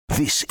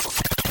This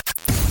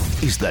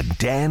is the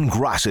Dan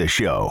Graca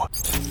Show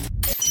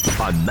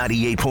on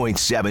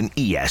 98.7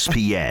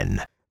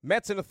 ESPN.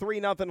 Mets in a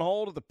 3-0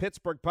 hold of the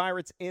Pittsburgh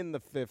Pirates in the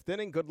fifth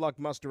inning. Good luck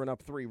mustering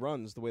up 3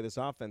 runs the way this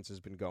offense has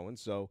been going.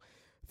 So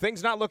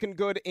things not looking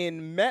good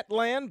in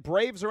Metland.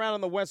 Braves are out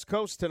on the West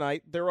Coast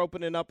tonight. They're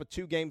opening up a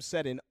 2-game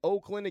set in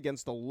Oakland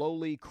against the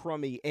lowly,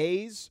 crummy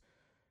A's.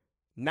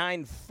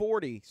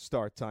 9:40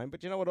 start time.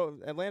 But you know what?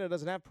 Atlanta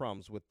doesn't have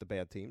problems with the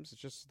bad teams.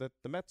 It's just that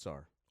the Mets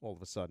are all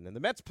of a sudden. And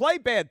the Mets play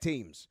bad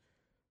teams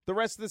the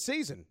rest of the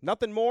season.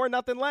 Nothing more,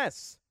 nothing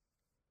less.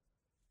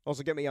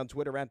 Also get me on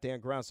Twitter at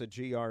Dan Graca,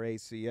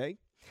 Graca.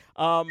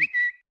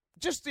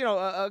 Just,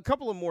 a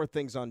couple of more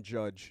things on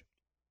Judge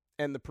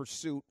and the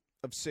pursuit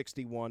of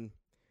 61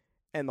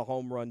 and the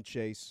home run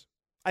chase.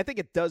 I think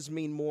it does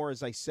mean more,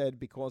 as I said,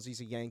 because he's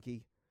a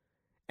Yankee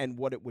and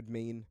what it would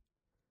mean.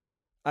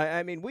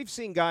 I mean, we've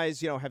seen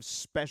guys, have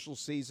special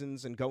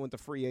seasons and go into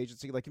free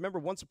agency. Like, you remember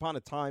once upon a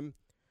time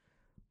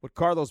what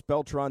Carlos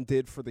Beltran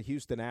did for the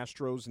Houston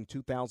Astros in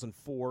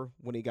 2004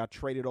 when he got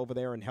traded over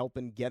there and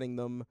helping getting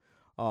them,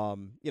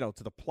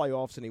 to the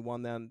playoffs, and he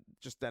won then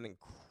just that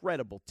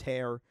incredible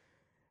tear.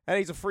 And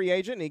he's a free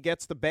agent, and he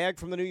gets the bag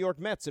from the New York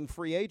Mets in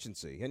free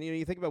agency. And,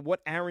 you think about what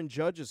Aaron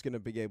Judge is going to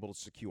be able to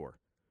secure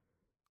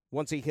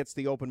once he hits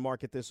the open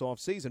market this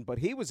offseason. But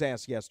he was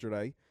asked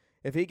yesterday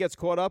if he gets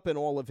caught up in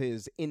all of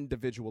his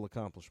individual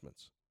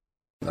accomplishments.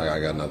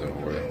 I got nothing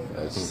for you.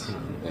 It's,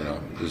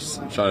 just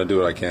trying to do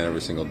what I can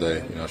every single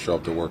day. Show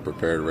up to work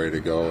prepared, ready to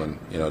go, and,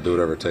 do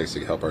whatever it takes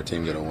to help our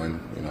team get a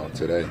win,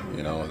 today.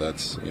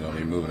 That's,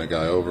 me moving a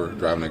guy over,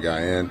 driving a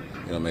guy in,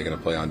 making a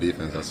play on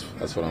defense.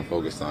 That's what I'm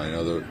focused on.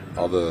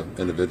 All the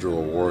individual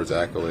awards,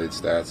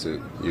 accolades, stats that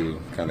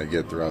you kind of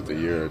get throughout the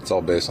year, it's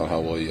all based on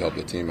how well you help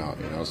the team out,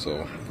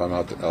 So if I'm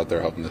out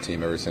there helping the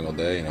team every single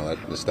day,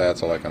 the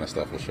stats, all that kind of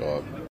stuff will show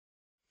up.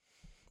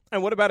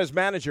 And what about his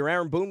manager?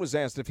 Aaron Boone was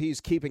asked if he's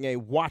keeping a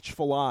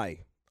watchful eye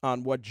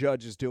on what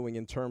Judge is doing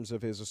in terms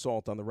of his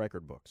assault on the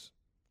record books.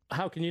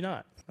 How can you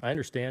not? I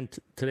understand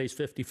today's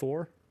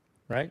 54,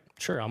 right?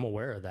 Sure, I'm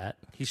aware of that.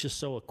 He's just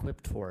so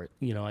equipped for it.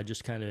 I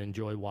just kind of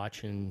enjoy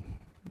watching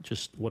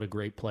just what a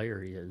great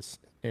player he is.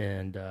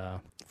 And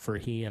for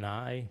he and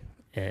I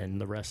and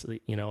the rest of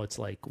the, it's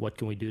like, what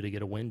can we do to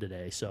get a win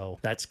today? So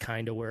that's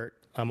kind of where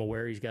I'm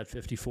aware he's got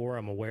 54.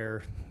 I'm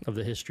aware of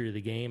the history of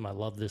the game. I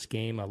love this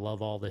game. I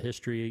love all the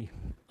history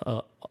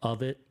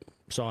of it.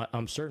 So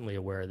I'm certainly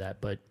aware of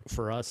that. But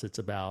for us, it's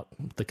about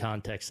the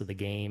context of the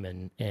game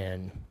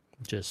and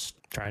just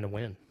trying to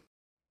win.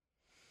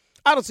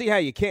 I don't see how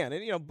you can.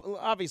 And,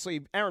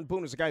 obviously, Aaron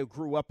Boone is a guy who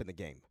grew up in the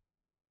game.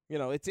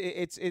 It's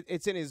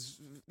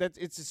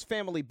his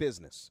family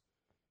business,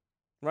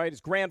 right?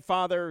 His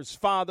grandfather, his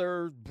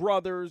father,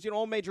 brothers,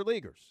 all major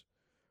leaguers.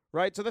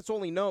 Right? So that's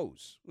all he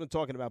knows when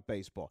talking about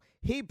baseball.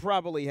 He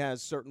probably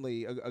has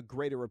certainly a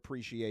greater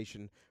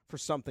appreciation for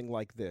something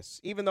like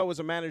this. Even though as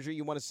a manager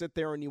you want to sit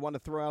there and you want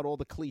to throw out all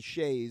the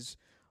cliches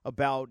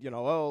about,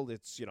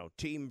 it's,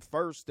 team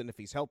first, and if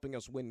he's helping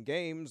us win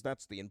games,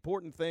 that's the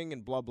important thing,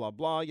 and blah, blah,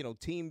 blah.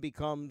 Team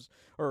becomes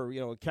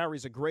or,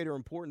 carries a greater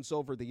importance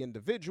over the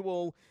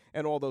individual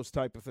and all those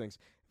type of things.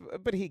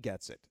 But he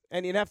gets it.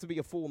 And you'd have to be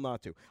a fool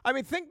not to. I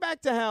mean, think back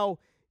to how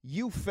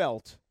you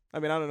felt. I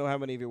mean, I don't know how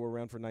many of you were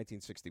around for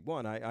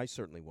 1961. I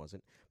certainly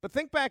wasn't. But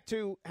think back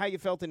to how you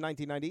felt in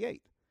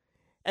 1998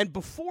 and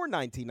before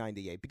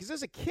 1998. Because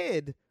as a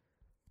kid,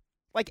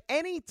 like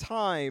any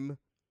time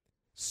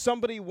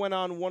somebody went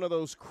on one of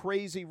those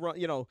crazy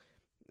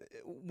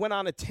went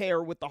on a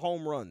tear with the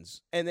home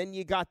runs, and then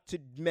you got to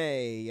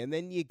May, and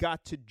then you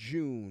got to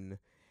June,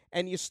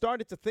 and you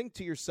started to think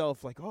to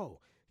yourself, like,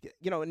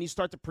 and you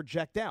start to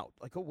project out.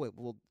 Like,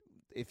 well,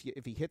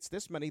 if he hits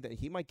this many, then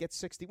he might get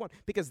 61,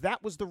 because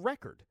that was the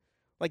record.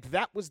 Like,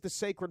 that was the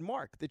sacred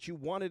mark that you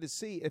wanted to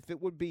see if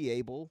it would be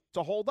able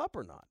to hold up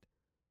or not,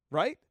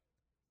 right?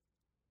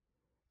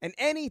 And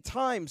any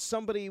time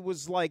somebody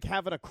was like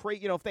having a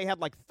if they had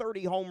like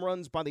 30 home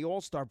runs by the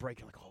All-Star break,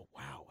 you're like, oh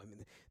wow, I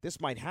mean, this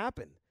might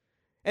happen.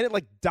 And it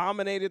like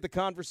dominated the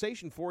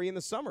conversation for you in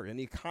the summer, and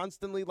you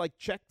constantly like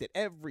checked it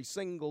every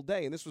single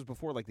day. And this was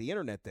before like the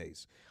internet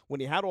days,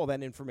 when you had all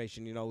that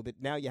information, that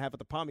now you have at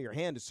the palm of your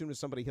hand as soon as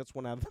somebody hits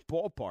one out of the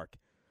ballpark.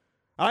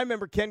 I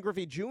remember Ken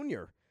Griffey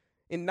Jr.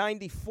 in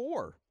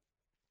 '94,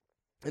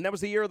 and that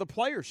was the year of the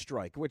players'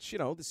 strike, which,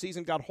 the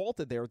season got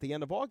halted there at the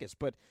end of August.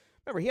 But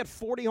remember, he had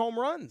 40 home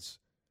runs.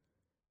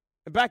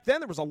 And back then,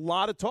 there was a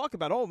lot of talk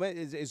about, oh, man,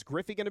 is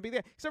Griffey going to be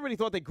there? Because everybody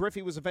thought that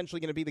Griffey was eventually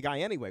going to be the guy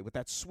anyway, with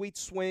that sweet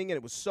swing, and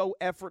it was so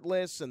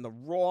effortless, and the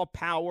raw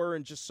power,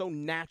 and just so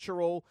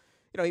natural.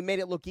 He made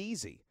it look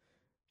easy.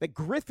 That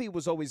Griffey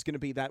was always going to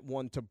be that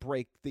one to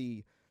break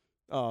the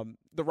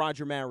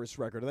Roger Maris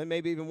record, and then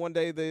maybe even one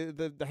day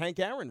the Hank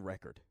Aaron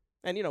record.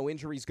 And,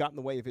 injuries got in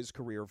the way of his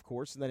career, of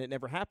course, and then it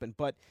never happened.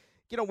 But,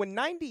 when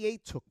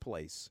 98 took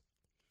place,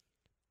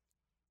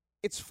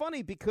 it's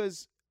funny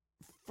because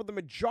for the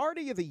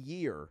majority of the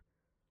year,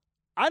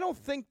 I don't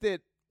think that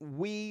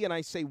we, and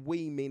I say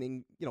we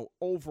meaning,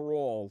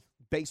 overall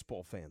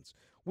baseball fans,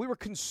 we were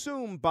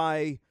consumed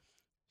by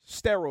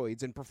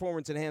steroids and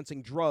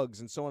performance-enhancing drugs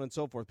and so on and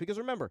so forth. Because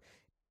remember,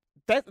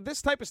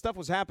 this type of stuff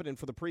was happening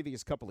for the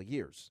previous couple of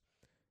years.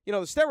 You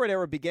know, the steroid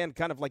era began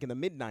kind of like in the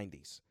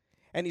mid-'90s.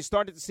 And you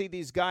started to see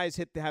these guys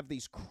have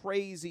these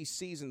crazy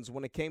seasons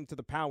when it came to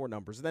the power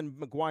numbers. And then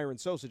McGwire and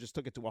Sosa just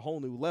took it to a whole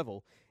new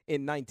level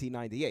in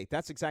 1998.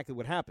 That's exactly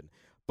what happened.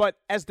 But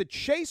as the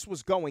chase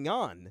was going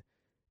on,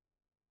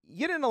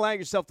 you didn't allow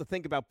yourself to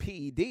think about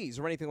PEDs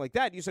or anything like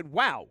that. You said,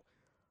 wow,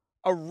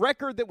 a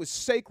record that was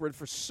sacred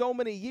for so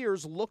many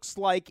years looks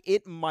like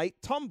it might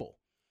tumble.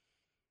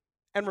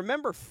 And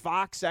remember,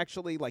 Fox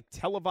actually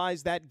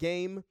televised that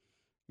game.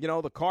 You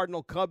know, the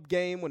Cardinal-Cub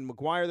game when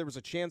McGwire, there was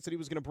a chance that he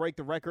was going to break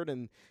the record.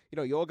 And, you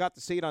know, you all got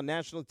to see it on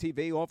national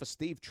TV off of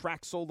Steve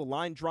Traxel, the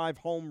line drive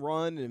home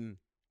run. And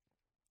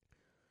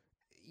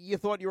you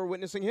thought you were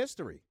witnessing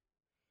history,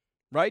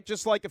 right?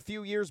 Just like a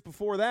few years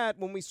before that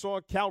when we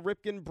saw Cal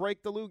Ripken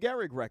break the Lou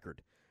Gehrig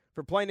record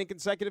for playing in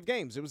consecutive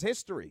games. It was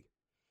history.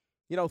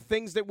 You know,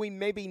 things that we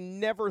maybe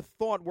never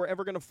thought were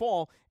ever going to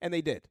fall, and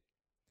they did.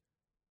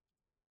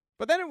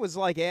 But then it was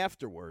like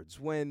afterwards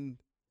when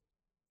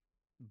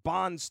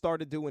Bonds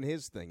started doing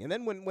his thing. And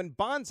then when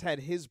Bonds had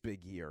his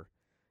big year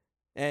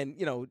and,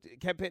 you know,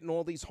 kept hitting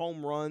all these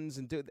home runs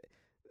and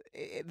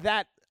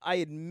that, I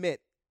admit,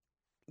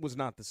 was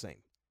not the same.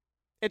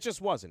 It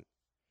just wasn't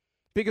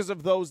because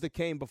of those that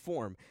came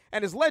before him.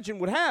 And as legend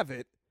would have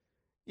it,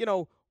 you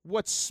know,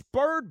 what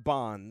spurred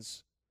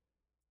Bonds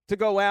to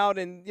go out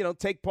and, you know,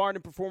 take part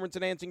in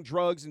performance-enhancing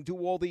drugs and do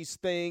all these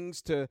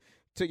things to,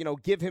 you know,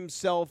 give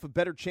himself a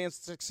better chance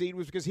to succeed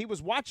was because he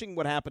was watching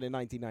what happened in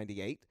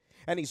 1998.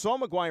 And he saw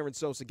McGwire and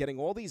Sosa getting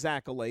all these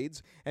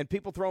accolades and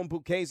people throwing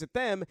bouquets at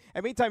them.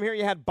 And meantime, here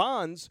you had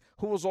Bonds,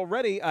 who was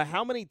already a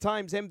how many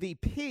times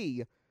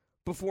MVP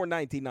before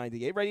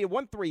 1998, right? He had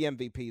won 3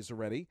 MVPs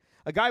already.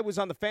 A guy was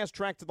on the fast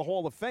track to the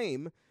Hall of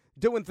Fame,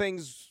 doing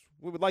things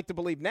we would like to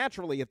believe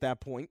naturally at that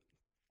point,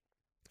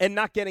 and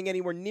not getting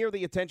anywhere near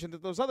the attention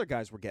that those other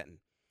guys were getting.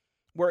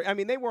 Where, I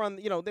mean, they were on,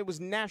 you know, there was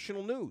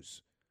national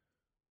news.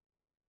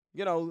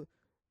 You know,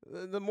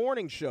 the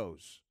morning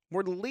shows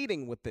were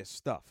leading with this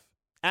stuff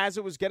as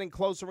it was getting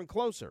closer and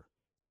closer.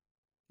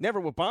 Never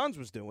what Bonds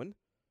was doing,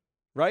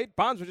 right?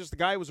 Bonds was just the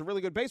guy who was a really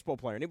good baseball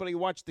player. Anybody who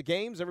watched the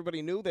games,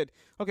 everybody knew that,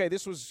 okay,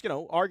 this was, you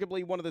know,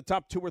 arguably one of the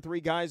top 2 or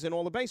 3 guys in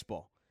all of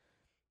baseball.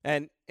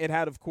 And it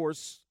had, of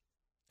course,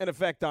 an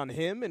effect on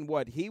him and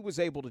what he was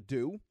able to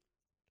do,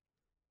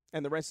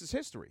 and the rest is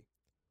history.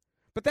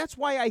 But that's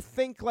why I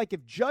think,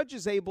 if Judge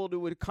is able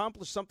to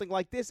accomplish something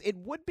like this, it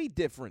would be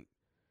different.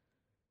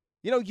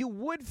 You know, you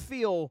would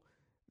feel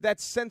that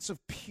sense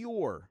of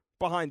pure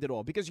behind it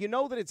all because you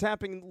know that it's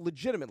happening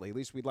legitimately. At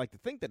least we'd like to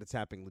think that it's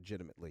happening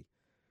legitimately.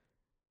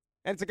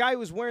 And it's a guy who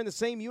was wearing the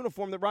same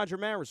uniform that Roger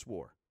Maris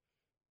wore.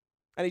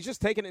 And he's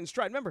just taking it in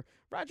stride. Remember,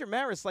 Roger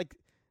Maris,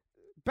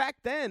 back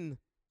then,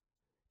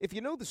 if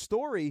you know the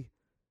story,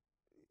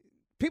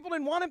 people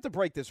didn't want him to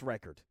break this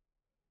record.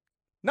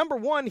 Number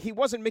one, he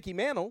wasn't Mickey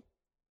Mantle,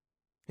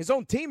 his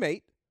own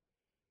teammate,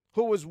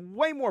 who was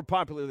way more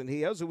popular than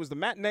he is, who was the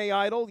matinee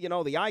idol, you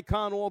know, the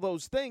icon, all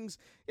those things.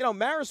 You know,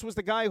 Maris was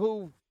the guy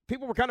who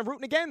people were kind of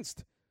rooting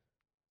against.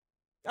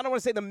 I don't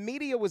want to say the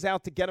media was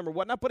out to get him or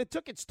whatnot, but it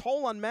took its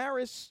toll on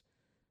Maris.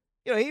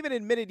 You know, he even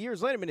admitted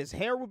years later, I mean, his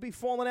hair would be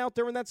falling out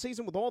during that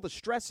season with all the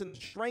stress and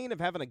strain of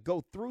having to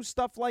go through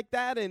stuff like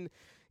that, and,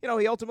 you know,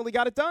 he ultimately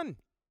got it done.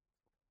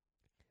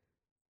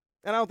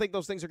 And I don't think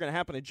those things are going to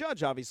happen to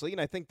Judge, obviously.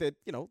 And I think that,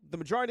 you know, the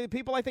majority of the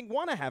people, I think,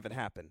 want to have it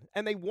happen.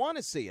 And they want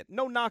to see it.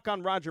 No knock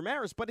on Roger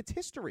Maris, but it's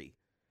history.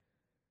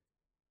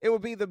 It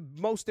would be the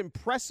most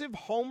impressive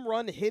home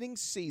run hitting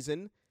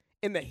season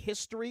in the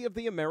history of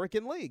the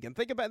American League. And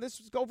think about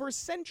this, it's over a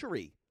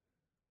century.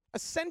 A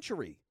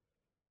century.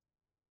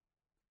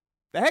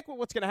 The heck with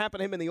what's going to happen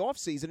to him in the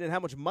offseason and how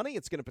much money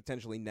it's going to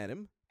potentially net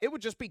him. It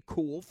would just be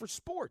cool for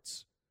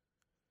sports.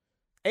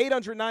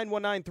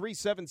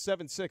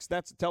 800-919-3776.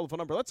 That's the telephone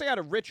number. Let's say out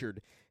of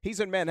Richard.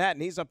 He's in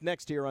Manhattan. He's up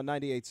next here on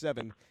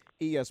 98.7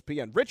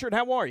 ESPN. Richard,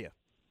 how are you?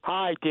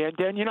 Hi, Dan.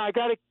 Dan, you know, I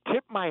got to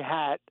tip my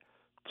hat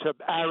to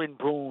Aaron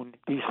Boone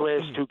these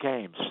last 2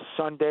 games,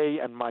 Sunday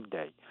and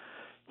Monday.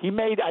 He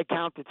made, I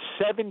counted,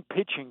 7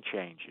 pitching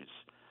changes,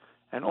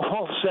 and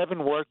all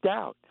 7 worked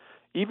out.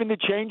 Even the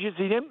changes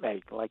he didn't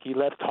make, like he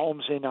left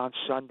Holmes in on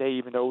Sunday,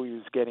 even though he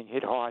was getting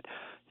hit hard,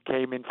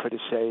 came in for the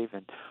save,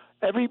 and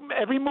every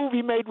move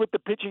he made with the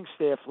pitching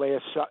staff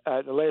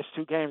the last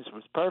 2 games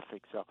was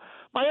perfect. So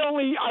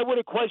I would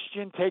have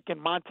questioned taking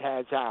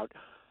Montez out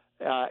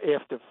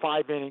after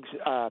 5 innings.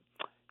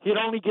 He had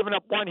only given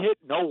up 1 hit,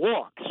 no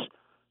walks.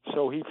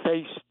 So he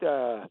faced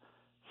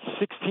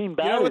 16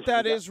 batters. You know what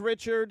that is,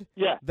 Richard?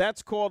 Yeah.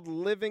 That's called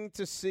living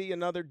to see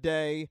another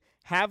day.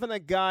 Having a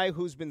guy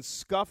who's been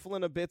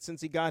scuffling a bit since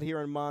he got here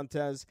in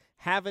Montez,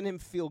 having him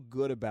feel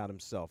good about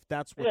himself.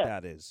 That's what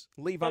that is.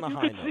 Leave on a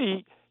high note.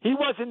 See, he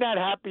wasn't that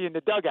happy in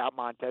the dugout,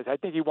 Montez. I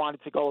think he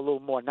wanted to go a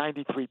little more,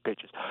 93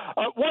 pitches.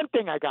 One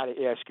thing I got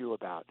to ask you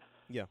about.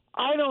 Yeah.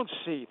 I don't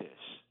see this.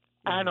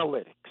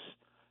 Analytics.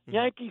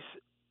 Yankees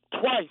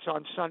twice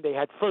on Sunday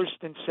had first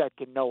and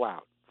second, no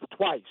out.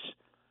 Twice.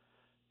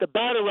 the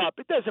batter up,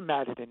 it doesn't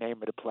matter the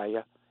name of the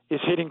player, is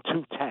hitting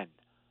 210.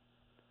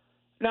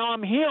 Now,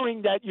 I'm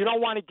hearing that you don't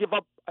want to give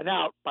up an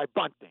out by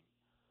bunting.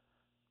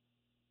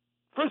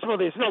 First of all,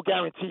 there's no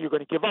guarantee you're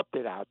going to give up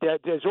that out.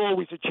 There's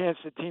always a chance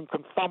the team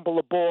can fumble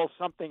the ball,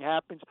 something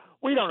happens.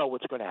 We don't know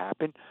what's going to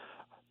happen.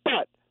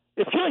 But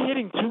if you're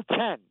hitting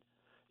 210,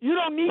 you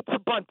don't need to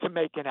bunt to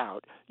make an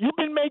out. You've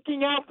been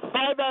making out 4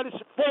 out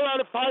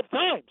of 5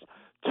 times.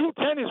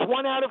 210 is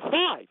 1 out of 5.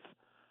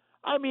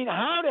 I mean,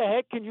 how the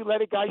heck can you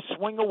let a guy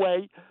swing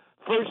away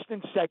first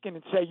and second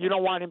and say you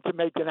don't want him to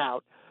make an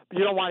out?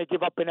 You don't want to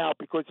give up an out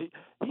because he's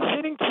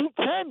hitting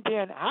 210,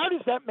 Dan. How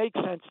does that make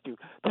sense to you?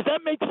 Does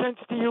that make sense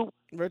to you?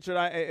 Richard,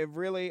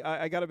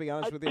 I got to be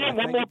honest with you. Dan,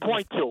 one more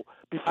point, too,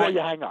 before you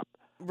hang up.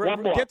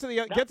 One more. Get to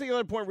the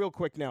other point real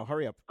quick now.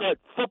 Hurry up. Good.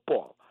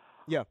 Football.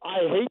 Yeah.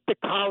 I hate the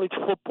college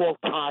football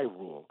tie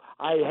rule.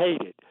 I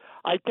hate it.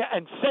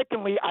 And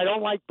secondly, I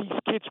don't like these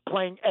kids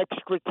playing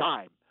extra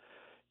time.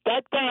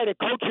 That guy, the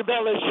coach of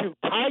LSU,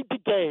 tied the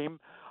game.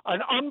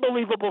 An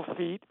unbelievable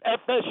feat.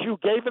 FSU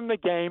gave them the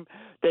game.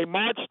 They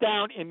marched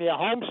down in their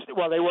home.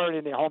 Well, they weren't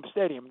in their home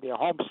stadium. Their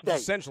home state.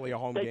 It's essentially a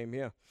home game,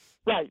 yeah.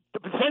 Right.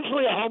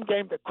 Essentially a home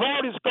game. The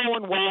crowd is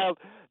going wild.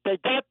 They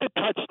got the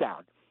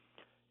touchdown.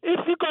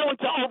 If you go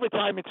into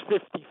overtime, it's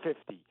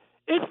 50-50.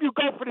 If you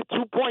go for the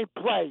 2-point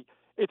play,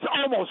 it's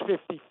almost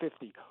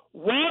 50-50.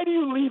 Why do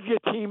you leave your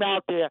team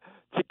out there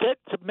to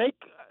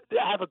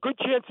have a good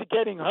chance of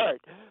getting hurt?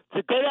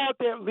 To get out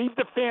there, leave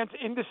the fans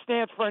in the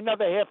stands for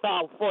another half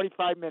hour,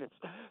 45 minutes,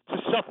 to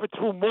suffer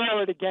through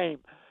more of the game.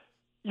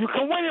 You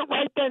can win it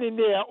right then and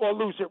there or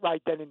lose it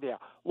right then and there.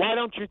 Why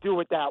don't you do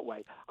it that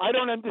way? I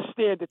don't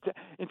understand it.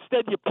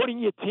 Instead, you're putting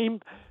your team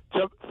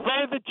to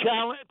further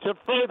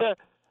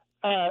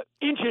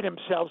injure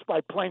themselves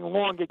by playing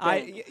longer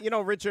games.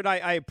 Richard,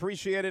 I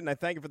appreciate it, and I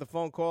thank you for the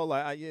phone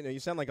call. You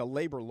sound like a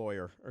labor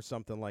lawyer or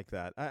something like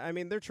that. I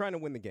mean, they're trying to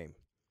win the game.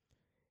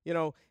 You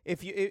know,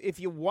 if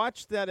you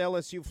watch that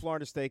LSU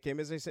Florida State game,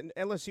 as I said,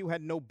 LSU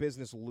had no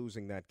business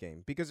losing that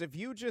game because if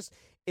you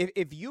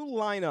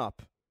line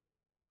up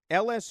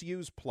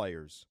LSU's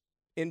players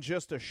in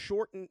just a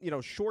shorts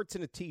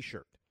and a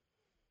T-shirt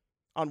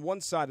on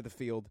one side of the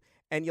field,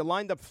 and you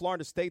lined up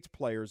Florida State's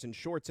players in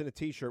shorts and a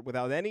T-shirt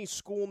without any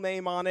school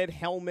name on it,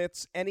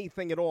 helmets,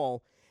 anything at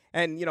all,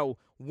 and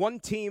one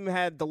team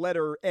had the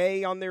letter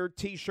A on their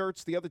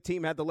T-shirts, the other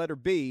team had the letter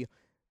B.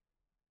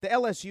 The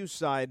LSU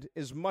side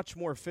is much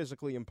more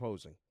physically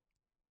imposing.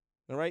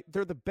 All right?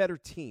 They're the better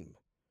team.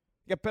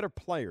 You got better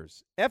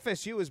players.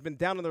 FSU has been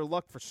down on their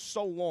luck for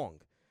so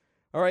long.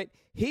 All right?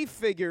 He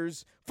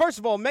figures, first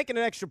of all, making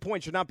an extra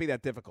point should not be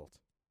that difficult.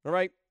 All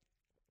right?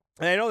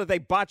 And I know that they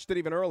botched it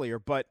even earlier,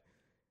 but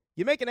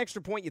you make an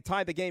extra point, you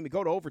tie the game, you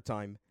go to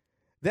overtime,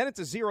 then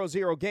it's a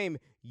 0-0 game.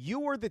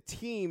 You are the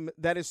team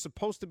that is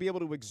supposed to be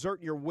able to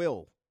exert your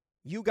will.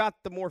 You got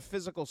the more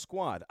physical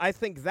squad. I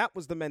think that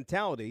was the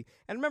mentality.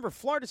 And remember,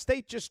 Florida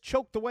State just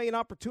choked away an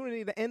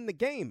opportunity to end the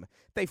game.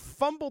 They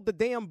fumbled the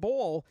damn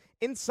ball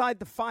inside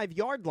the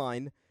 5-yard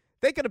line.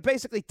 They could have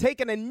basically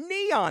taken a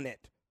knee on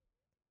it.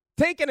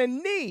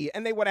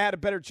 And they would have had a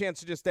better chance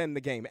to just end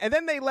the game. And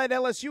then they let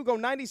LSU go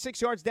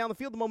 96 yards down the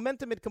field. The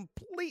momentum had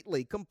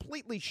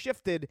completely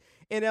shifted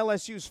in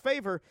LSU's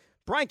favor.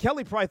 Brian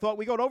Kelly probably thought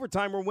we go to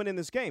overtime, we're winning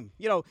this game.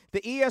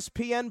 The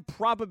ESPN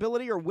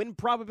probability or win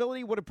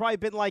probability would have probably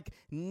been like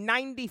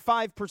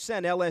 95%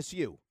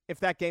 LSU if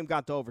that game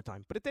got to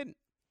overtime, but it didn't.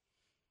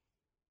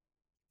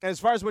 And as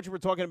far as what you were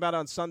talking about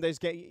on Sunday's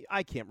game,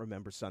 I can't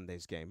remember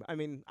Sunday's game. I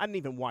mean, I didn't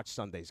even watch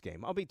Sunday's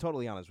game. I'll be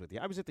totally honest with you.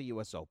 I was at the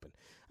U.S. Open.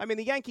 I mean,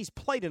 the Yankees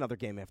played another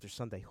game after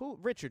Sunday.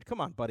 Richard, come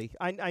on, buddy.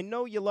 I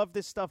know you love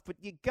this stuff, but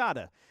you got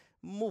to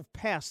move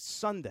past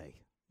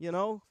Sunday,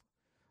 I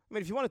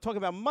mean, if you want to talk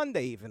about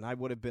Monday even, I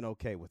would have been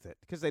okay with it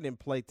because they didn't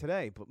play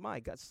today. But, my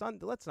God,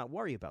 Sunday, let's not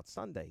worry about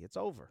Sunday. It's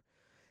over.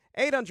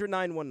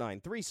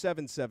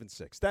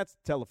 800-919-3776. That's the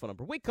telephone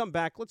number. We come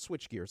back. Let's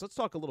switch gears. Let's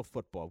talk a little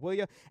football, will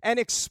you? And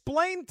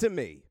explain to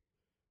me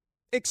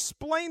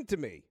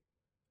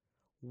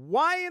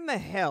why in the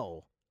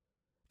hell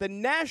the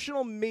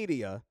national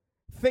media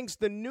thinks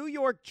the New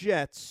York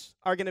Jets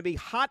are going to be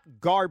hot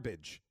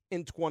garbage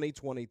in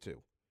 2022. It's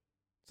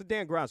the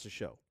Dan Graca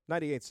Show,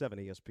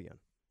 98.7 ESPN.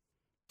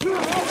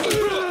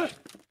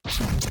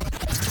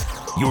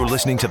 You're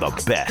listening to the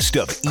best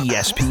of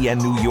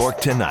ESPN New York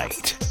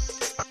tonight.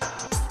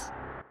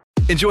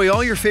 Enjoy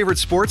all your favorite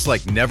sports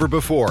like never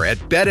before at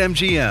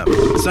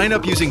BetMGM. Sign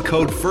up using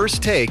code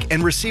FIRSTTAKE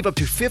and receive up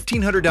to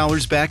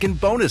 $1,500 back in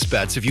bonus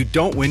bets if you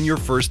don't win your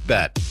first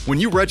bet. When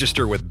you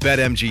register with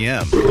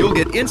BetMGM, you'll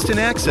get instant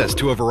access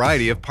to a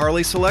variety of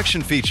parlay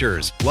selection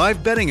features,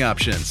 live betting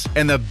options,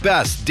 and the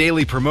best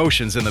daily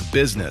promotions in the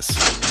business.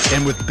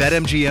 And with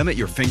BetMGM at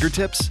your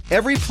fingertips,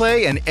 every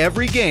play and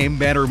every game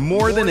matter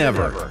more than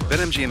ever.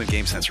 BetMGM and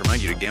GameSense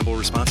remind you to gamble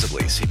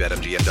responsibly. See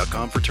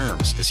BetMGM.com for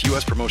terms. This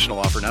U.S. promotional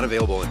offer not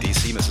available in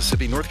D.C.,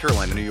 Mississippi, North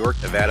Carolina, New York,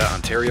 Nevada,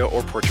 Ontario,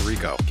 or Puerto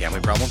Rico.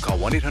 Gambling problem? Call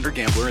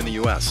 1-800-GAMBLER in the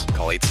U.S.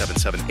 Call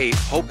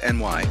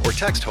 877-8-HOPE-NY or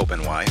text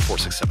HOPE-NY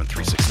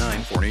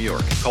 467-369 for New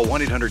York. Call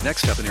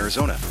 1-800-NEXT-STEP in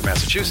Arizona. For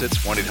Massachusetts,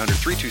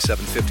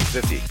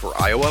 1-800-327-5050. For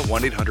Iowa,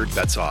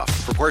 1-800-BETS-OFF.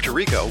 For Puerto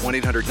Rico,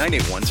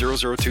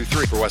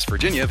 1-800-981-0023. For West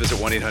Virginia, visit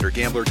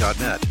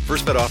 1-800-GAMBLER.net.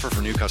 First bet offer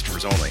for new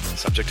customers only.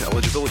 Subject to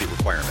eligibility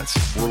requirements.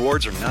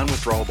 Rewards are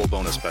non-withdrawable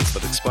bonus bets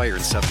that expire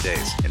in 7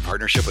 days. In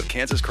partnership with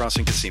Kansas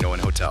Crossing Casino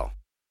and Hotel.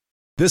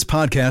 This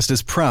podcast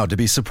is proud to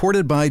be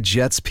supported by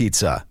Jets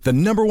Pizza, the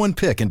 #1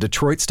 pick in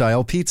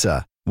Detroit-style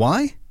pizza.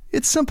 Why?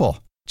 It's simple.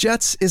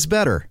 Jets is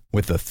better.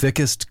 With the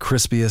thickest,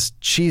 crispiest,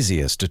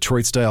 cheesiest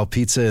Detroit-style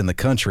pizza in the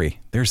country,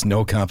 there's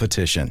no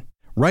competition.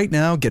 Right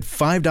now, get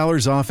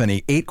 $5 off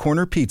any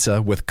 8-corner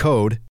pizza with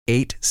code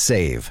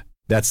 8SAVE.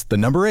 That's the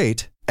number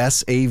 8,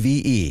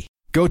 SAVE.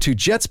 Go to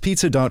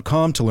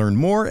jetspizza.com to learn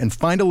more and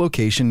find a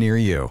location near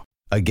you.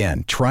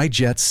 Again, try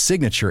Jet's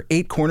signature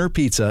 8-corner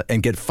pizza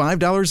and get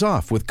 $5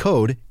 off with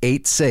code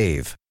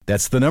 8SAVE.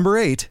 That's the number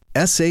 8,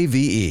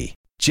 SAVE.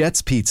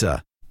 Jet's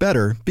Pizza.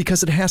 Better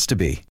because it has to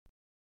be.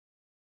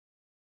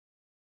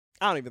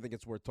 I don't even think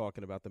it's worth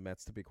talking about the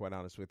Mets, to be quite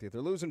honest with you.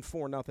 They're losing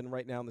 4-0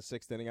 right now in the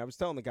 6th inning. I was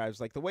telling the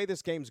guys, like, the way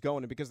this game's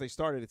going, and because they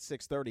started at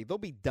 6:30, they'll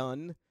be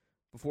done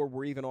before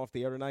we're even off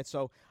the air tonight.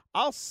 So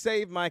I'll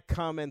save my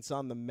comments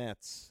on the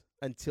Mets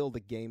until the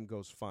game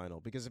goes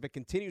final. Because if it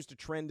continues to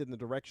trend in the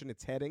direction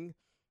it's heading,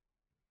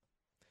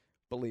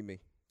 believe me,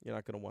 you're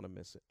not going to want to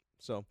miss it.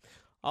 So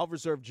I'll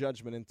reserve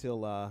judgment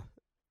until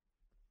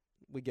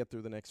we get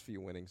through the next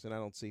few innings, and I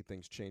don't see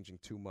things changing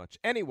too much.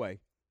 Anyway,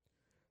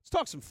 let's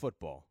talk some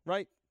football,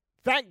 right?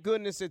 Thank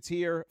goodness it's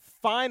here.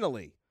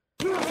 Finally,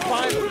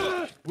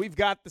 we've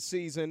got the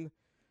season.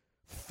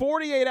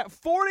 48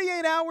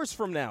 hours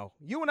from now,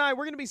 you and I,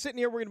 we're going to be sitting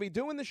here, we're going to be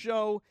doing the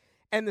show,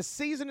 and the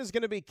season is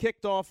going to be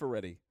kicked off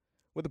already.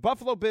 With the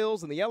Buffalo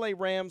Bills and the LA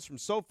Rams from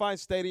SoFi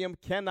Stadium,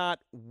 cannot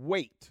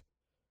wait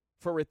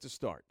for it to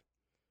start.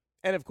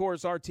 And, of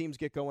course, our teams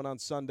get going on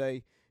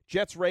Sunday.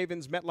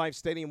 Jets-Ravens, MetLife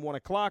Stadium, 1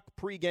 o'clock.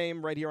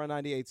 Pregame right here on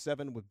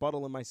 98.7 with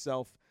Buttle and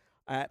myself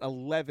at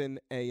 11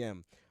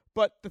 a.m.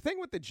 But the thing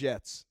with the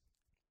Jets,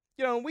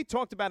 you know, we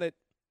talked about it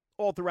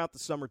all throughout the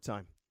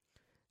summertime,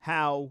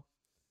 how,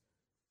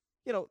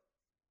 you know,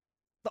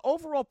 the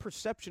overall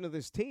perception of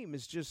this team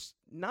is just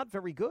not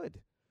very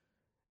good.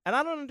 And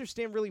I don't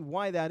understand really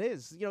why that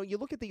is. You know, you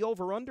look at the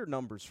over-under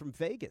numbers from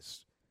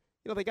Vegas.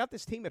 You know, they got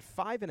this team at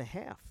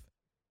 5.5.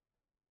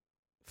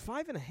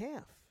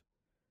 5.5.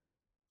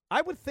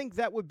 I would think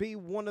that would be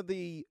one of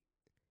the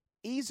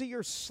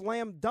easier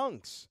slam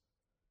dunks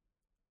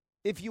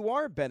if you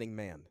are a betting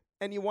man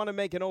and you want to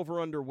make an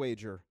over-under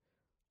wager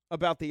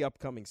about the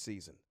upcoming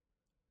season.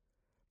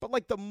 But,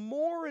 like, the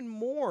more and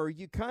more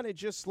you kind of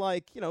just,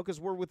 like, you know, because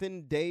we're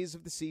within days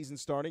of the season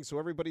starting, so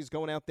everybody's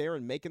going out there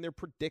and making their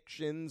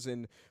predictions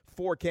and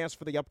forecasts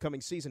for the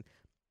upcoming season.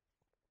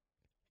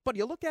 But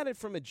you look at it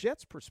from a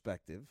Jets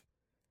perspective,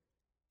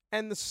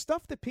 and the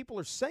stuff that people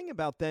are saying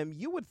about them,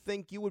 you would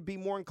think you would be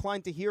more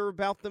inclined to hear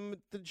about them,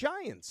 the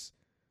Giants,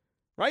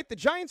 right? The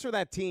Giants are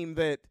that team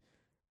that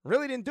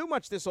really didn't do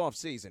much this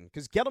offseason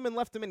because Gettleman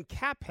left them in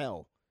cap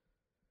hell.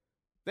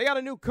 They got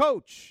a new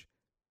coach.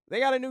 They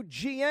got a new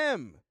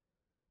GM.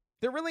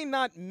 They're really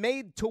not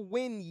made to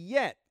win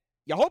yet.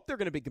 You hope they're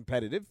going to be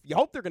competitive. You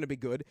hope they're going to be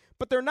good.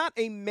 But they're not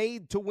a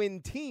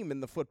made-to-win team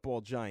in the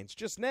football Giants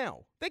just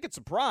now. They could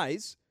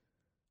surprise,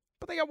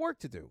 but they got work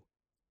to do.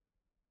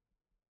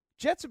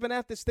 Jets have been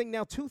at this thing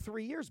now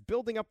 2-3 years,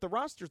 building up the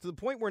rosters to the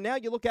point where now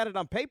you look at it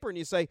on paper and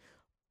you say,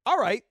 all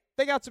right,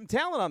 they got some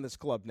talent on this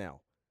club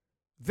now.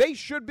 They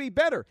should be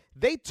better.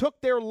 They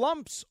took their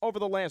lumps over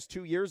the last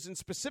 2 years, and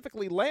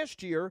specifically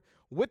last year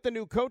with the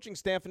new coaching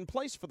staff in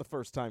place for the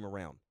first time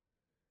around,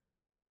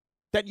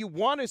 that you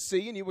want to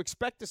see and you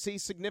expect to see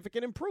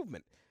significant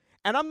improvement.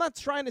 And I'm not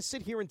trying to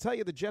sit here and tell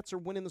you the Jets are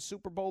winning the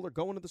Super Bowl or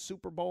going to the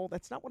Super Bowl.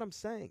 That's not what I'm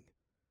saying.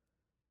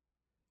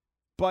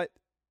 But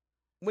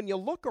when you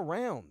look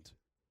around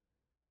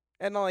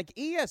and like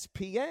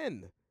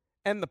ESPN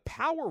and the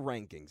power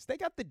rankings, they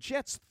got the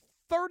Jets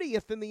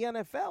 30th in the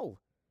NFL.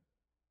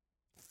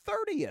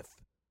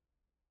 30th.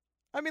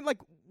 I mean, like,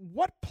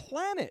 what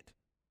planet?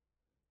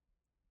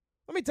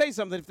 Let me tell you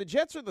something. If the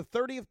Jets are the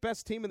 30th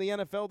best team in the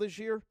NFL this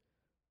year,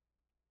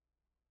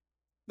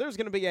 there's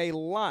going to be a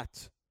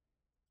lot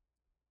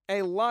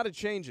of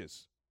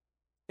changes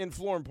in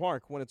Florham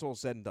Park when it's all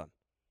said and done.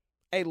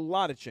 A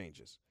lot of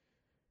changes.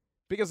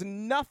 Because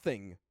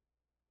nothing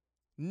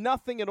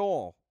at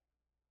all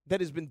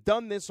that has been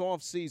done this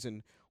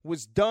offseason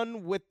was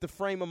done with the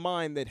frame of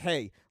mind that,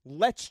 hey,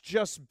 let's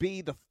just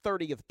be the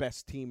 30th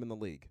best team in the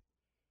league.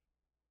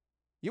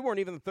 You weren't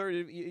even the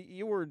 30th.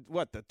 You were,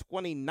 what, the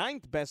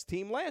 29th best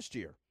team last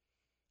year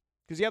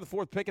because you had the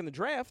 4th pick in the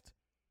draft,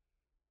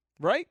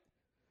 right?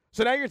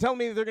 So now you're telling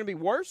me that they're going to be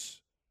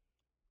worse?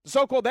 The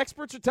so-called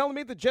experts are telling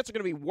me the Jets are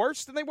going to be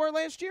worse than they were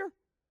last year?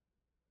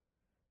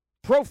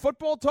 Pro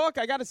Football Talk,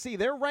 I got to see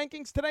their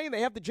rankings today, and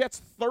they have the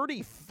Jets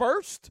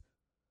 31st?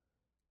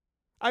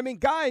 I mean,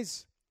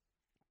 guys,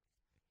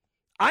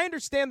 I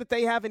understand that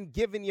they haven't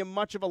given you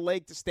much of a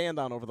leg to stand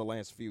on over the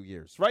last few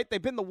years, right?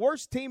 They've been the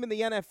worst team in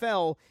the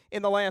NFL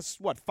in the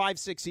last,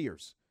 5-6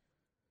 years.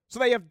 So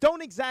they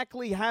don't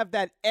exactly have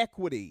that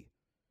equity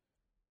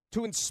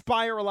to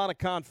inspire a lot of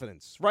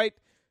confidence, right?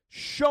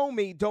 Show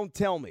me, don't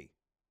tell me.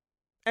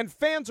 And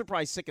fans are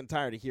probably sick and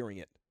tired of hearing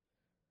it.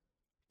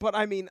 But,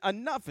 I mean,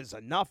 enough is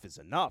enough is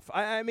enough.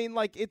 I mean,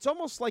 like, it's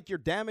almost like you're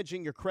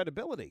damaging your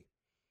credibility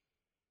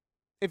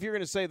if you're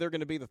going to say they're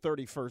going to be the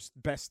 31st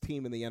best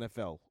team in the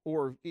NFL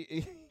or,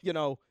 you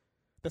know,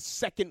 the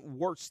second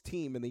worst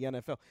team in the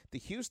NFL. The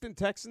Houston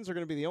Texans are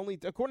going to be the only,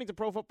 according to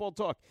Pro Football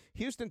Talk,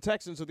 Houston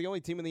Texans are the only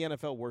team in the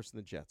NFL worse than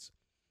the Jets.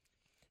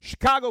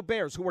 Chicago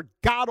Bears, who are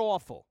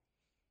god-awful.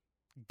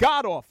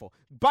 God-awful.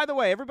 By the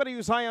way, everybody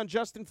who's high on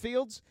Justin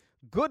Fields,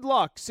 good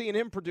luck seeing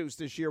him produce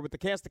this year with the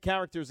cast of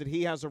characters that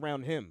he has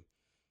around him,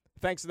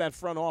 thanks to that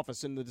front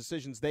office and the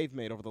decisions they've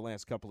made over the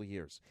last couple of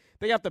years.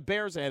 They got the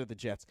Bears ahead of the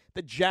Jets,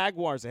 the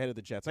Jaguars ahead of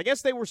the Jets. I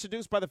guess they were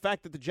seduced by the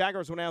fact that the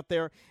Jaguars went out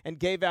there and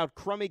gave out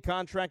crummy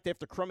contract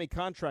after crummy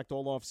contract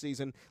all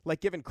offseason, like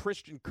giving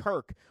Christian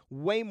Kirk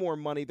way more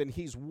money than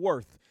he's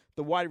worth,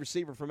 the wide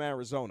receiver from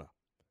Arizona.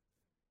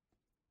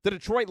 The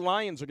Detroit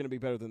Lions are going to be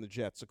better than the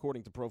Jets,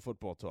 according to Pro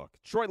Football Talk.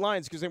 Detroit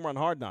Lions because they were on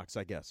Hard Knocks,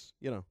 I guess.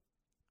 You know.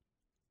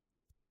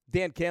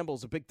 Dan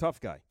Campbell's a big, tough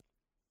guy.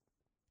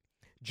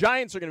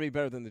 Giants are going to be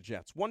better than the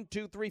Jets. 1,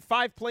 2, 3,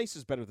 5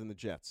 places better than the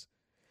Jets.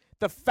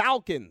 The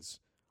Falcons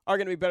are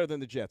going to be better than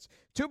the Jets.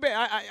 Too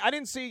bad. I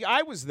didn't see.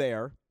 I was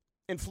there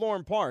in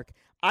Florham Park.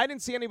 I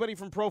didn't see anybody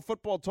from Pro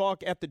Football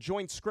Talk at the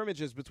joint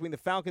scrimmages between the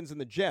Falcons and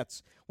the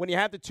Jets when you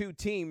had the two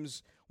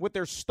teams with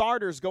their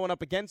starters going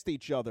up against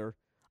each other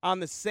on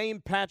the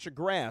same patch of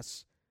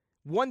grass.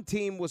 One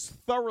team was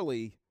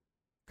thoroughly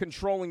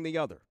controlling the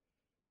other.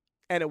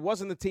 And it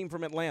wasn't the team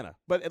from Atlanta.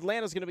 But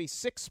Atlanta's going to be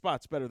 6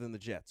 spots better than the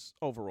Jets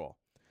overall.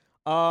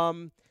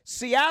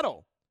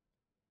 Seattle,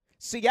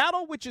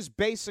 which is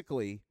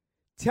basically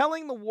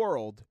telling the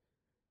world,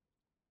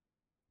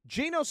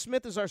 Geno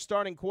Smith is our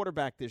starting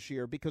quarterback this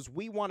year because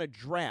we want to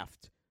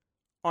draft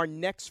our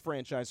next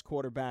franchise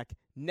quarterback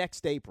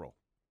next April.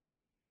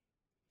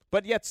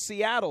 But yet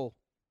Seattle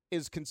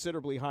is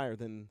considerably higher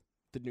than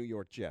the New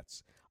York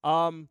Jets.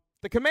 The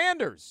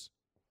Commanders,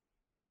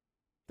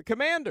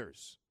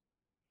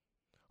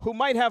 who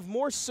might have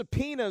more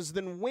subpoenas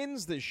than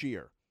wins this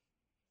year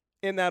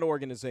in that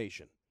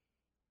organization.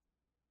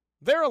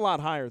 They're a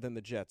lot higher than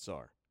the Jets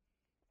are.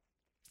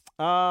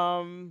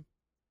 The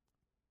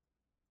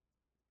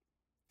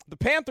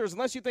Panthers,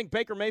 unless you think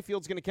Baker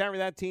Mayfield's going to carry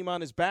that team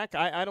on his back,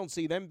 I don't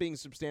see them being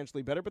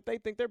substantially better, but they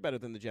think they're better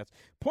than the Jets.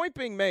 Point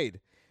being made,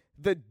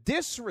 the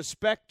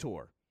disrespect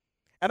tour,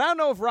 and I don't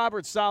know if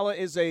Robert Saleh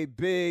is a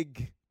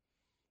big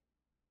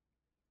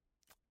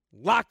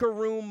locker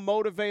room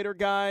motivator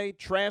guy,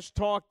 trash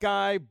talk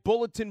guy,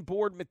 bulletin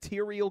board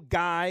material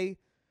guy.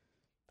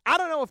 I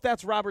don't know if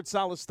that's Robert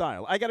Saleh's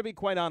style. I got to be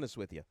quite honest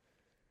with you.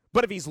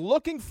 But if he's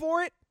looking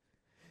for it,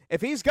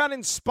 if he's got to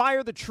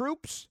inspire the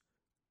troops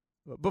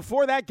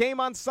before that game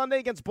on Sunday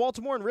against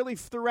Baltimore and really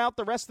throughout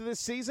the rest of this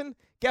season,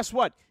 guess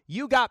what?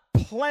 You got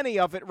plenty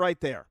of it right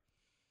there.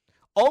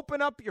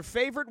 Open up your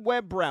favorite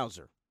web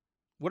browser,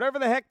 whatever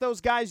the heck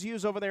those guys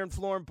use over there in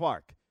Florham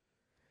Park,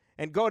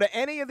 and go to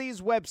any of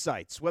these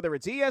websites, whether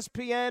it's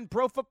ESPN,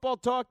 Pro Football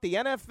Talk, the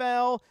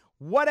NFL,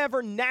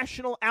 whatever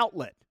national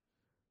outlet,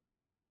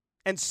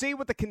 and see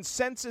what the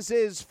consensus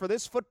is for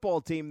this football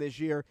team this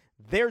year.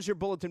 There's your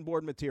bulletin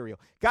board material.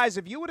 Guys,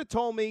 if you would have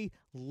told me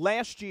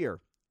last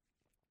year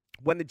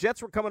when the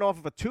Jets were coming off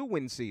of a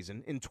 2-win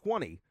season in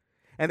 20,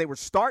 and they were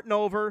starting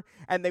over,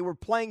 and they were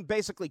playing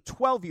basically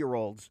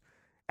 12-year-olds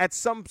at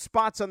some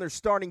spots on their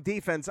starting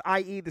defense,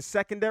 i.e. the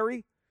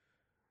secondary,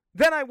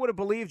 then I would have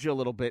believed you a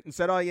little bit and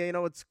said, oh, yeah, you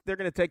know, they're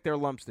going to take their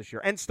lumps this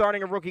year. And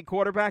starting a rookie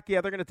quarterback,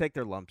 yeah, they're going to take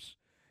their lumps.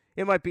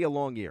 It might be a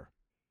long year.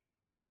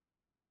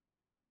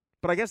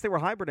 But I guess they were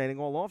hibernating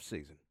all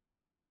offseason.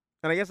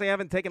 And I guess they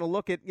haven't taken a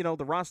look at, you know,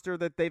 the roster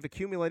that they've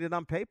accumulated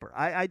on paper.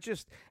 I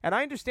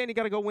understand you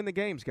got to go win the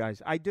games,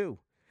 guys. I do.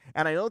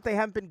 And I know that they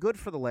haven't been good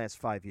for the last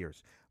 5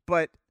 years.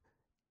 But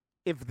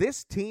if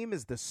this team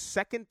is the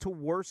second to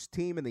worst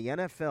team in the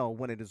NFL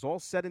when it is all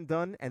said and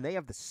done, and they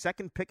have the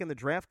second pick in the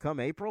draft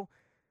come April,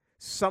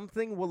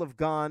 something will have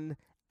gone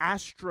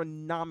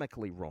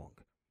astronomically wrong.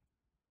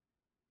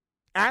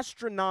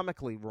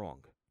 Astronomically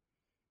wrong.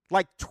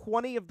 Like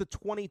 20 of the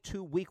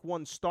 22 Week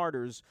 1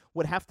 starters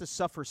would have to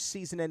suffer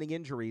season-ending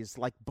injuries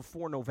like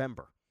before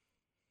November.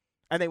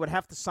 And they would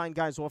have to sign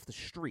guys off the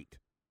street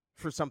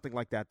for something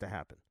like that to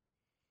happen.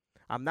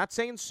 I'm not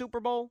saying Super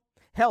Bowl.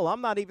 Hell,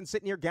 I'm not even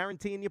sitting here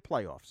guaranteeing you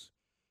playoffs.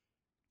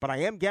 But I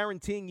am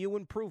guaranteeing you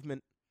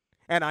improvement.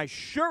 And I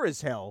sure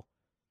as hell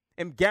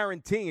am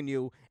guaranteeing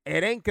you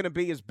it ain't going to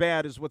be as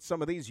bad as what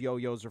some of these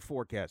yo-yos are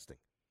forecasting.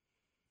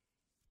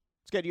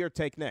 Let's get your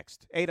take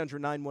next.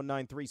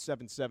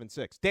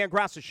 800-919-3776. Dan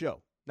Graca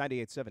Show,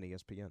 98.7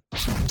 ESPN.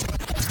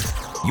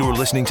 You're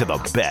listening to the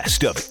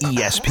best of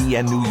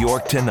ESPN New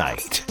York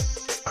Tonight.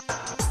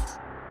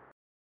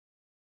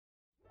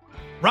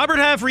 Robert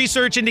Half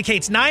research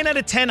indicates 9 out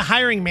of 10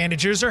 hiring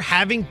managers are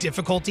having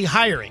difficulty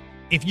hiring.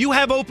 If you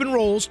have open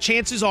roles,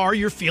 chances are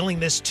you're feeling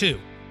this too.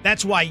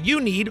 That's why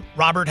you need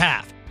Robert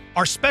Half.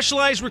 Our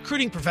specialized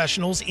recruiting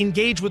professionals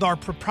engage with our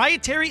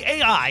proprietary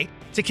AI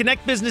to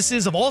connect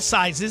businesses of all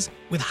sizes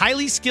with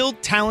highly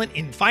skilled talent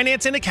in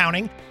finance and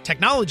accounting,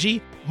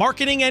 technology,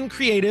 marketing and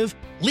creative,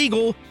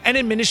 legal, and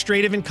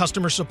administrative and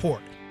customer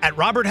support. At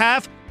Robert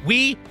Half,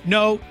 we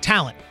know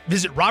talent.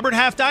 Visit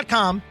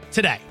roberthalf.com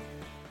today.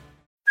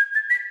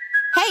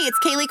 Hey, it's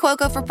Kaylee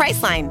Cuoco for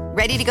Priceline.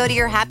 Ready to go to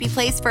your happy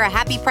place for a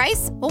happy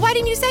price? Well, why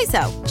didn't you say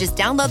so? Just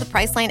download the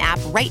Priceline app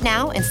right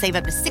now and save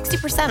up to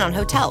 60% on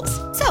hotels.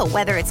 So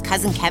whether it's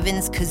Cousin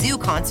Kevin's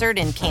Kazoo Concert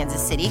in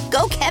Kansas City,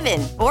 go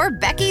Kevin, or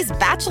Becky's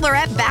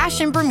Bachelorette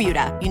Bash in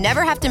Bermuda, you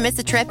never have to miss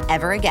a trip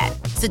ever again.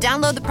 So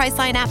download the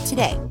Priceline app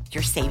today.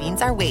 Your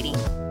savings are waiting.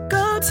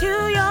 Go to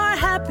your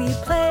happy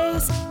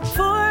place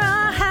for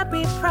a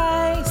happy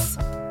price.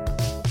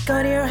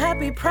 Go to your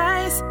happy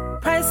price,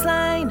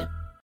 Priceline.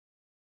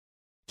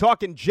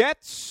 Talking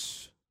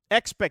Jets,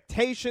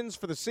 expectations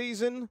for the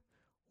season,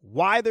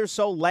 why they're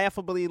so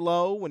laughably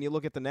low when you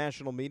look at the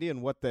national media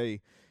and what they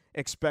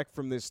expect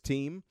from this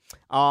team.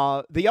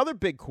 The other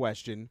big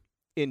question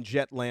in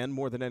Jetland,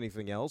 more than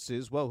anything else,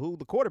 is, well, who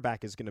the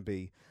quarterback is going to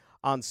be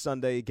on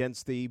Sunday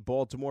against the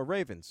Baltimore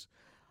Ravens.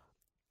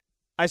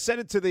 I said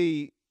it to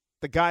the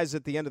guys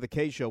at the end of the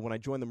K-Show when I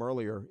joined them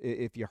earlier,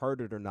 if you heard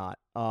it or not.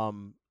 I've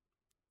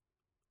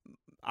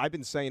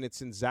been saying it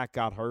since Zach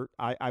got hurt.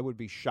 I would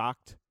be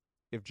shocked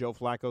if Joe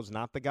Flacco's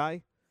not the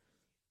guy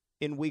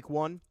in week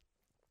 1,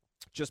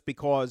 just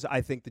because I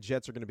think the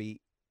Jets are going to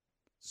be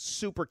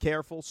super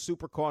careful,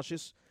 super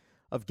cautious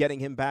of getting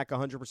him back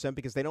 100%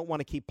 because they don't want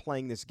to keep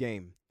playing this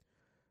game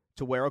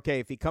to where, okay,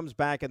 if he comes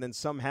back and then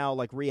somehow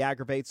like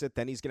re-aggravates it,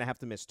 then he's going to have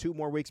to miss 2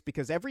 more weeks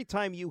because every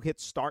time you hit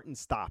start and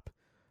stop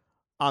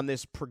on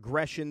this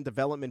progression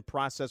development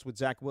process with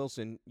Zach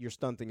Wilson, you're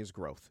stunting his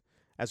growth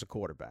as a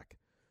quarterback.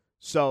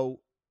 So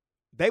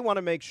they want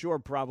to make sure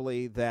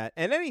probably that,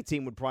 and any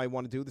team would probably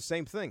want to do the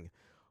same thing.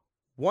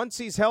 Once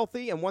he's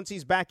healthy and once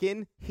he's back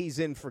in, he's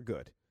in for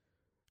good.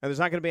 And there's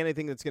not going to be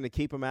anything that's going to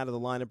keep him out of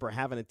the lineup or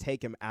having to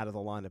take him out of the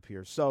lineup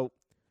here. So,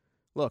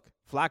 look,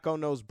 Flacco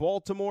knows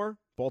Baltimore.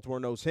 Baltimore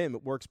knows him.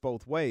 It works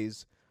both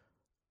ways.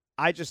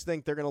 I just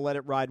think they're going to let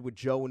it ride with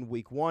Joe in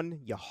week 1.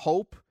 You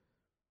hope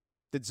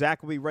that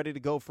Zach will be ready to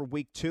go for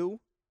week 2,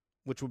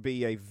 which would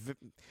be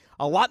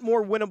a lot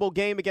more winnable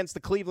game against the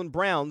Cleveland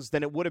Browns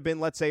than it would have been,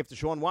 let's say, if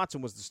Deshaun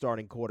Watson was the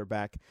starting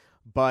quarterback.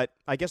 But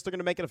I guess they're going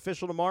to make it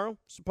official tomorrow,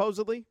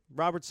 supposedly.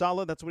 Robert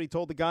Saleh, that's what he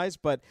told the guys.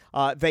 But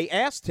they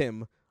asked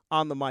him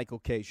on the Michael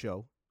Kay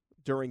Show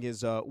during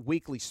his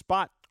weekly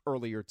spot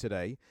earlier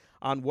today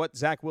on what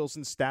Zach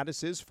Wilson's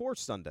status is for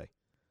Sunday.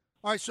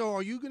 All right, so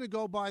are you going to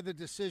go by the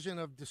decision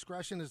of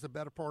discretion is the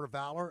better part of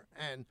valor,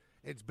 and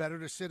it's better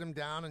to sit him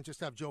down and just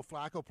have Joe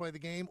Flacco play the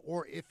game,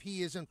 or if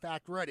he is in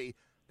fact ready,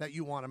 that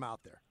you want him out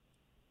there?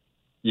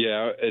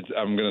 Yeah,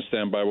 I'm going to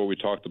stand by what we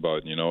talked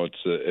about. You know,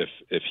 it's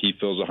if he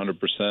feels 100%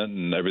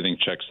 and everything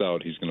checks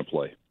out, he's going to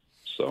play.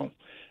 So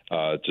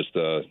just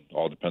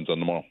all depends on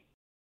tomorrow.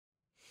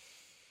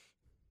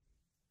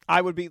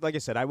 I would be, like I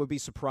said, I would be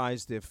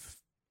surprised if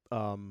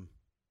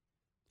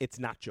it's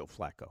not Joe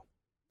Flacco.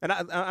 And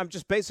I'm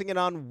just basing it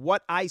on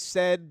what I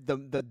said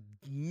the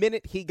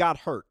minute he got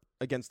hurt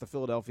against the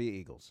Philadelphia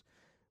Eagles,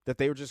 that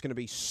they were just going to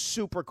be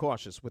super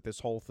cautious with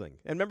this whole thing.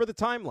 And remember the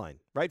timeline,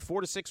 right?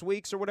 4 to 6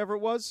 weeks or whatever it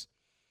was.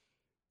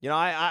 You know,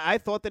 I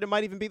thought that it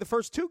might even be the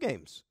first 2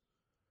 games.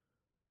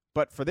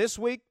 But for this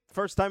week,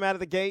 first time out of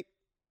the gate,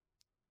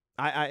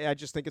 I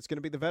just think it's going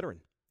to be the veteran,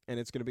 and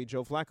it's going to be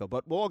Joe Flacco.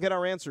 But we'll all get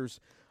our answers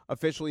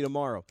officially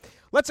tomorrow.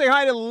 Let's say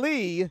hi to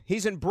Lee.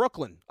 He's in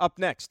Brooklyn. Up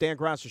next, Dan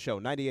Grasser Show,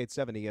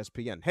 98.7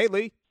 ESPN. Hey,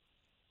 Lee.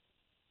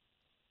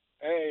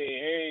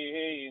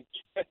 Hey.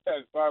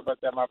 Sorry about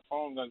that. My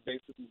phone done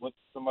basically went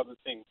to some other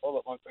thing. Hold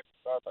up 1 second.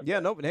 Sorry about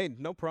that.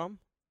 No problem.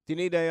 Do you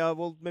need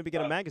we'll maybe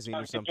get a magazine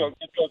or something.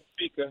 Get your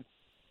speaker.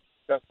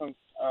 Got some,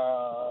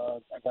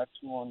 I got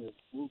you on this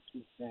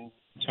Bluetooth thing.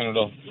 Turn it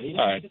off.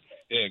 All right.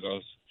 There it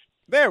goes.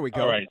 There we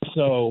go. All right.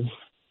 So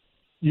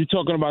you're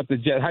talking about the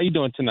Jets. How you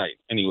doing tonight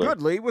anyway?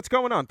 Good, Lee. What's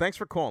going on? Thanks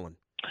for calling.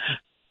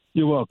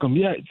 You're welcome.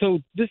 Yeah, so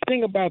this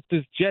thing about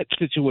this Jet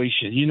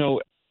situation, you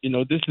know,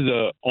 this is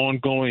a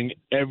ongoing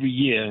every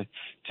year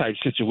type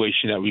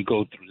situation that we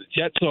go through. The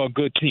Jets are a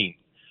good team.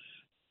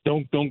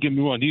 Don't get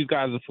me wrong. These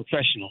guys are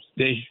professionals.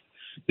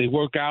 They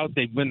work out.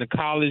 They've been to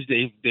college.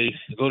 They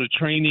go to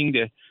training.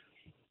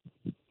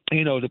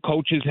 The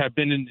coaches have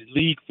been in the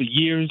league for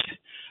years.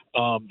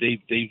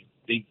 They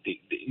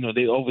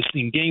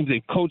overseen games.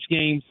 They've coached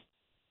games.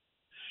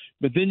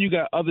 But then you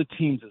got other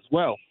teams as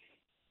well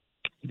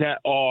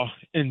that are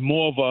in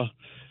more of a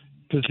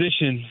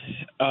position,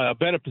 a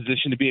better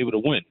position to be able to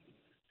win.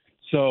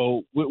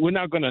 So we're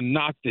not going to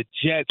knock the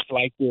Jets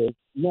like they're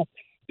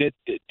nothing.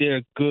 They're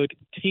a good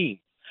team.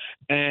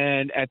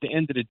 And at the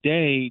end of the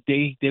day,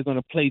 they're going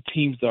to play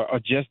teams that are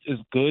just as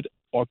good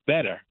or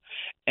better.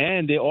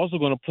 And they're also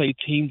going to play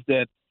teams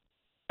that,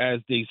 as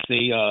they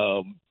say,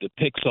 the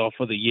picks are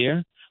for the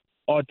year,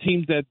 are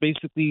teams that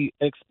basically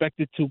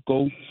expected to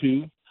go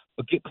to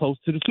or get close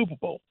to the Super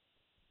Bowl.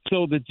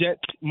 So the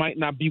Jets might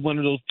not be one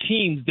of those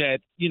teams that,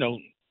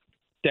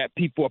 that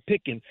people are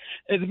picking.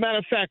 As a matter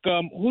of fact,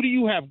 who do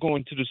you have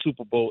going to the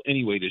Super Bowl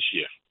anyway this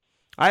year?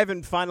 I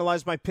haven't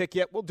finalized my pick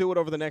yet. We'll do it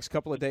over the next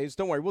couple of days.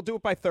 Don't worry. We'll do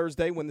it by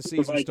Thursday when the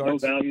season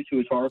starts. No value to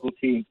his horrible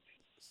team.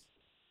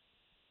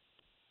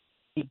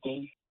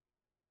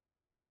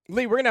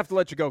 Lee, we're going to have to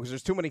let you go because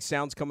there's too many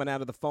sounds coming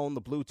out of the phone,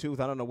 the Bluetooth.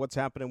 I don't know what's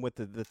happening with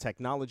the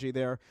technology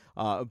there,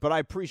 but I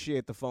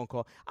appreciate the phone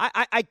call.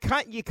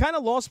 You kind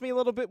of lost me a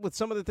little bit with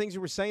some of the things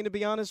you were saying, to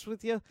be honest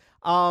with you.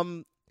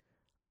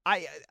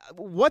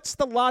 What's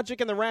the logic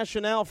and the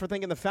rationale for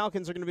thinking the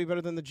Falcons are going to be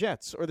better than the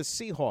Jets or the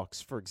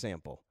Seahawks, for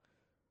example?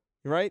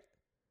 Right?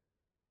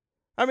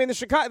 I mean, the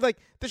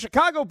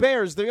Chicago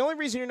Bears, the only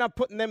reason you're not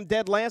putting them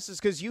dead last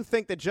is because you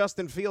think that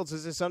Justin Fields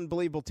is this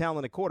unbelievable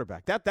talented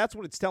quarterback. That's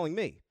what it's telling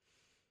me.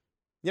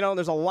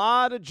 There's a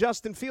lot of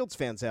Justin Fields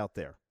fans out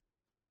there.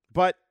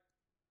 But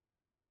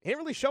he didn't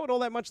really show it all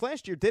that much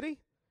last year, did he?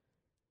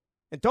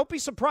 And don't be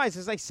surprised,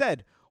 as I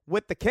said,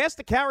 with the cast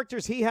of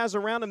characters he has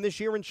around him this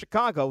year in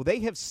Chicago,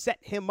 they have set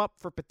him up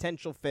for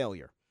potential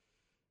failure.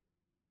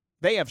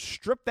 They have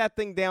stripped that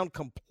thing down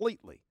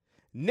completely.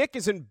 Nick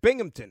is in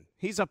Binghamton.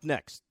 He's up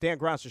next. Dan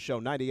Grasser Show,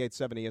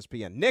 98.7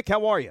 ESPN. Nick,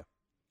 how are you?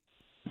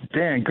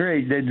 Dan,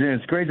 great.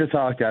 It's great to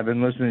talk to you. I've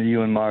been listening to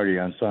you and Marty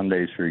on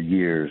Sundays for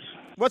years.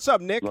 What's up,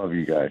 Nick? Love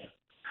you guys.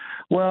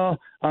 Well,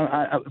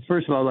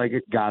 first of all,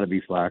 it got to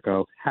be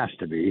Flacco. Has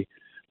to be.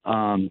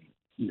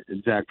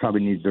 Zach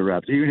probably needs the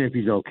reps, even if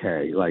he's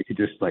okay.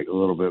 Just a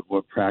little bit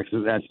more practice.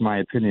 That's my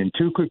opinion.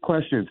 Two quick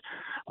questions.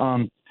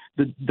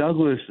 The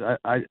Douglas,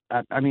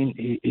 I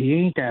mean, he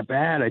ain't that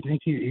bad. I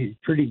think he's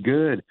pretty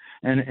good.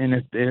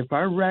 And if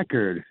our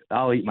record,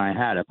 I'll eat my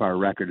hat if our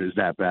record is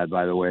that bad,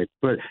 by the way.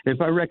 But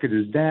if our record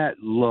is that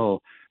low,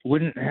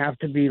 wouldn't it have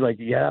to be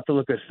you have to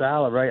look at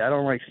Salah, right? I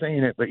don't like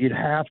saying it, but you'd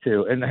have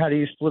to. And how do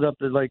you split up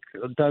the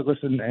Douglas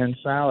and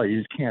Salah? You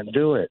just can't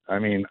do it. I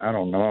mean, I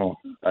don't know.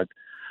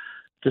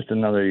 Just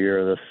another year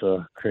of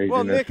this craziness.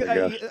 Well, Nick,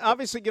 I guess.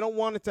 Obviously you don't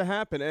want it to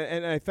happen,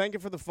 and I thank you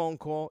for the phone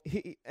call.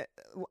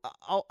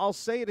 I'll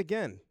say it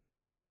again,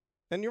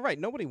 and you're right.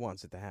 Nobody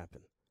wants it to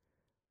happen.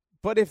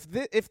 But if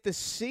the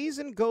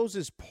season goes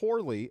as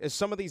poorly as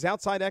some of these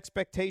outside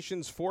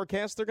expectations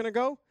forecast they're going to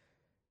go,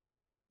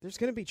 there's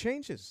going to be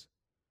changes.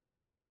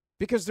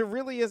 Because there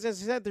really is,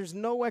 as I said, there's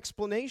no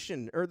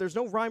explanation or there's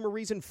no rhyme or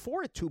reason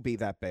for it to be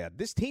that bad.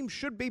 This team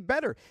should be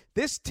better.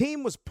 This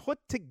team was put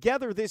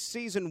together this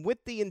season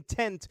with the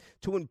intent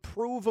to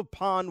improve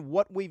upon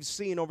what we've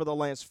seen over the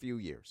last few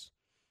years.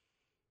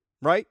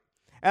 Right?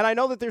 And I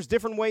know that there's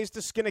different ways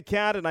to skin a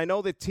cat, and I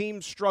know that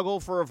teams struggle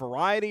for a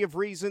variety of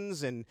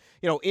reasons and,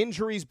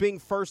 injuries being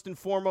first and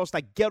foremost.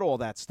 I get all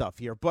that stuff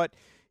here. But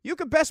you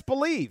could best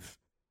believe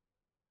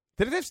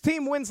that if this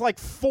team wins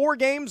 4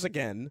 games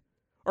again,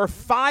 or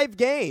 5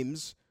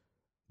 games,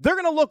 they're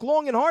going to look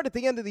long and hard at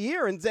the end of the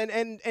year and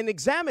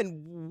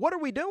examine what are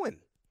we doing?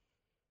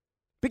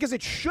 Because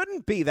it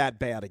shouldn't be that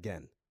bad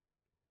again.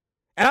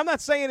 And I'm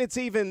not saying it's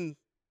even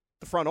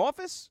the front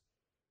office.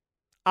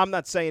 I'm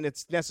not saying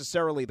it's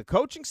necessarily the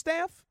coaching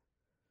staff.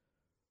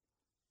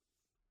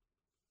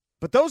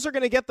 But those are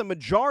going to get the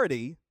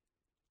majority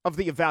of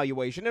the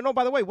evaluation. And, oh,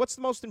 by the way, what's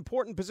the most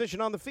important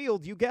position on the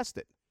field? You guessed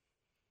it.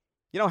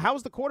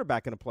 How's the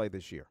quarterback going to play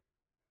this year?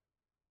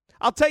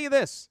 I'll tell you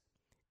this.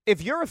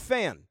 If you're a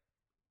fan,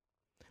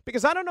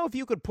 because I don't know if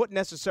you could put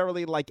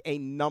necessarily a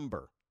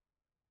number,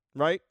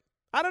 right?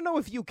 I don't know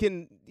if you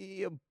can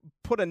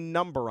put a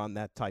number on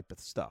that type of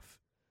stuff.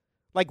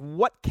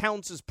 What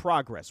counts as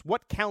progress?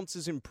 What counts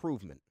as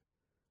improvement?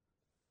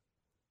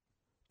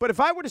 But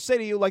if I were to say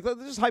to you,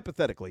 just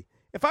hypothetically,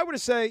 if I were to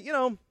say,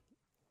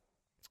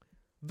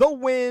 they'll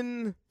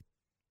win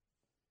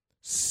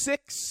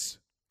 6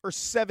 or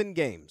 7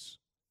 games,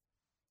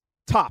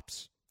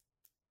 tops,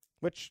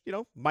 which,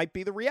 might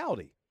be the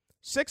reality.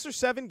 6 or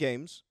 7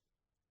 games.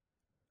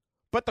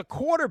 But the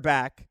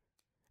quarterback,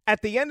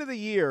 at the end of the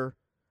year,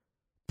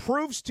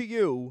 proves to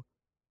you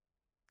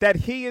that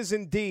he is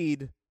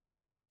indeed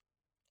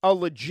a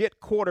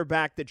legit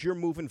quarterback that you're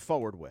moving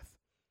forward with.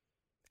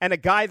 And a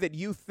guy that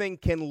you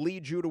think can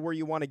lead you to where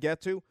you want to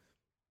get to.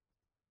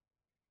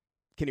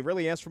 Can you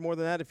really ask for more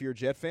than that if you're a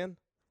Jet fan?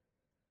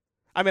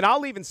 I mean,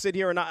 I'll even sit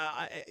here and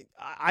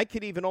I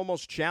could even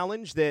almost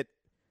challenge that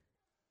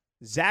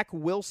Zach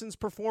Wilson's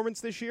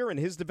performance this year and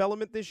his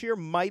development this year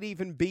might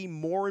even be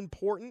more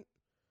important,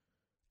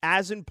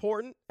 as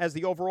important as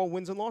the overall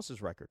wins and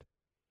losses record.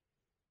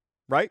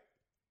 Right?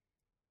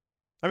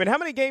 I mean, how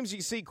many games do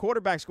you see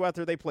quarterbacks go out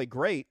there, they play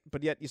great,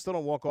 but yet you still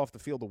don't walk off the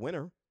field a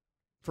winner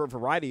for a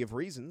variety of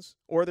reasons?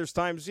 Or there's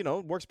times, it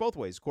works both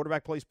ways.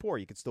 Quarterback plays poor,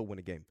 you could still win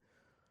a game.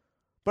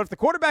 But if the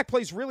quarterback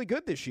plays really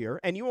good this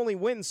year and you only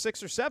win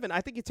 6 or 7, I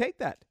think you take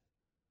that.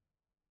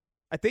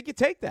 I think you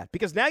take that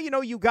because now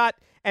you got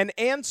an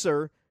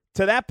answer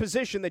to that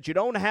position that you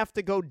don't have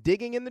to go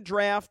digging in the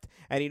draft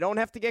and you don't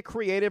have to get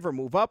creative or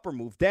move up or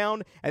move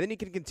down, and then you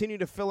can continue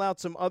to fill out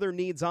some other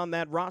needs on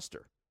that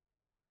roster.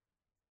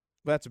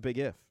 But that's a big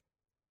if.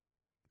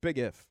 Big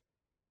if.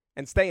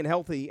 And staying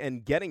healthy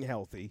and getting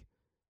healthy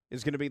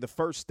is going to be the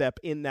first step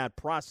in that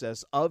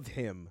process of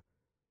him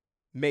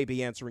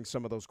maybe answering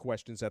some of those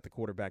questions at the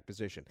quarterback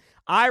position.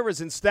 Ira's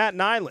in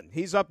Staten Island.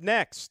 He's up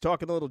next,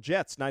 talking a little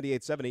Jets,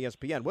 98.7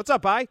 ESPN. What's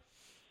up, I?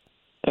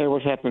 Hey,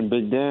 what's happening,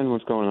 Big Dan?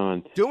 What's going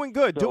on? Doing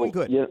good, doing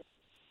good. Yeah.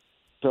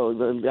 So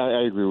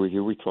I agree with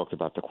you. We talked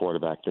about the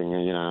quarterback thing,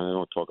 and I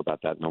don't talk about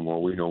that no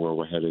more. We know where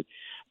we're headed.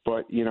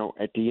 But,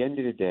 at the end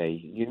of the day,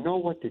 you know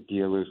what the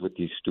deal is with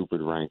these stupid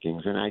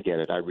rankings, and I get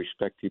it. I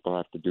respect people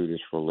have to do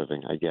this for a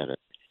living. I get it.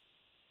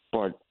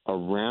 But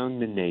around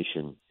the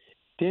nation,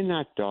 they're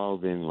not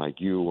dialed in like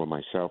you or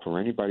myself or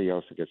anybody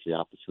else who gets the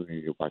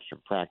opportunity to watch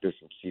them practice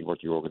and see what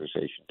the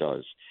organization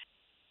does.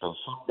 So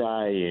some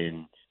guy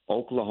in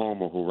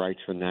Oklahoma who writes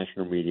for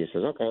national media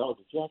says, okay, the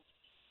Jets,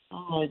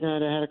 my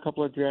God, they had a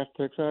couple of draft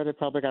picks. They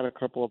probably got a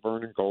couple of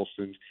Vernon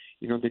Golstons.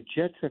 The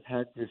Jets have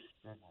had this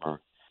stigma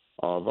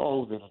of,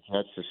 the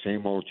Jets, the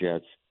same old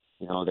Jets.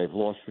 They've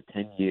lost for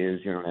 10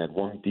 years. They had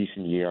one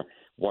decent year.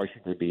 Why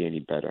should they be any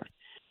better?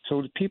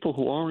 So the people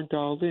who aren't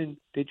dialed in,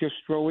 they just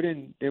throw it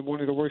in. They're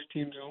one of the worst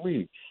teams in the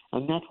league.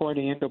 And that's why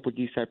they end up with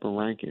these type of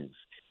rankings.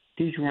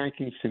 These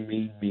rankings to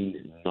me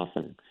mean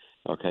nothing.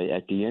 Okay?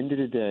 At the end of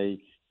the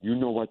day, you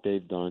know what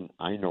they've done.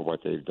 I know what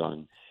they've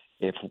done.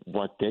 If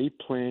what they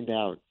planned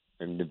out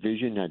and the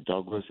vision that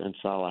Douglas and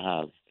Saleh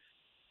have,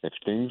 if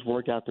things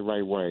work out the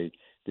right way,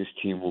 this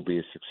team will be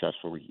a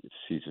successful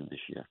season this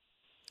year.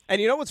 And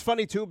you know what's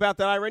funny, too, about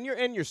that, Ira?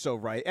 And you're so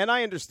right. And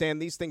I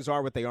understand these things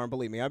are what they are. And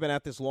believe me, I've been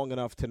at this long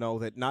enough to know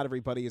that not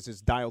everybody is as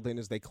dialed in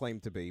as they claim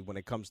to be when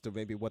it comes to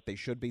maybe what they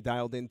should be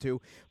dialed into.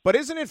 But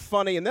isn't it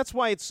funny, and that's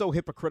why it's so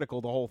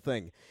hypocritical, the whole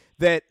thing,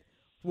 that,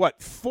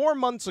 4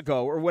 months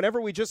ago or whenever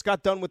we just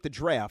got done with the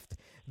draft,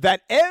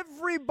 that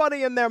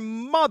everybody and their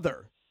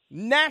mother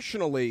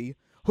nationally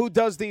who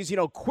does these,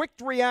 quick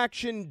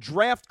reaction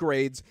draft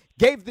grades,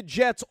 gave the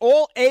Jets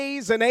all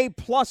A's and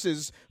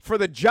A-pluses for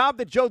the job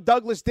that Joe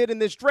Douglas did in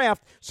this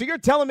draft. So you're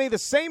telling me the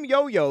same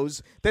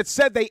yo-yos that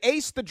said they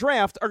aced the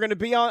draft are going to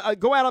be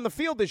go out on the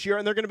field this year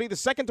and they're going to be the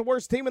second to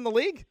worst team in the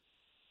league?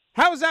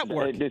 How does that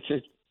work?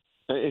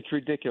 It's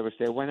ridiculous.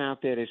 They went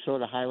out there, they saw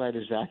the highlight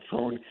of Zach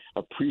throwing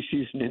a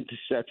preseason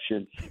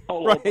interception.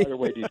 Right. By the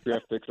way, these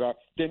draft picks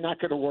they're not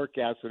going to work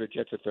out, so the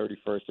Jets are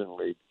 31st in the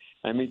league.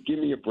 I mean, give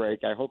me a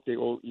break. I hope they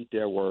all eat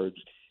their words.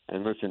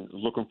 And listen,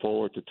 looking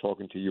forward to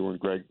talking to you and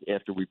Greg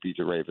after we beat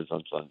the Ravens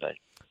on Sunday.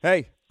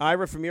 Hey,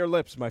 Ira, from your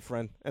lips, my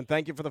friend, and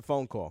thank you for the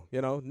phone call.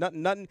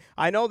 Nothing.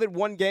 I know that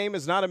one game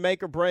is not a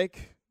make or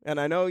break, and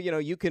I know,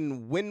 you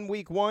can win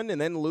week one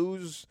and then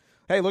lose.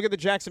 Hey, look at the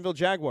Jacksonville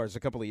Jaguars a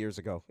couple of years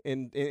ago.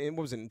 In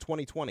what was it, in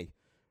 2020,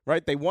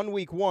 right? They won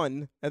week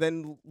one and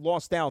then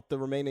lost out the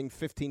remaining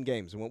 15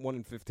 games and went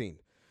 1-15.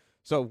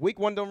 So week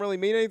one don't really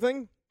mean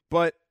anything,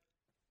 but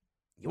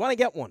you want to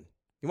get one.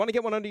 You want to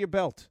get one under your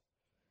belt.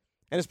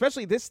 And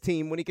especially this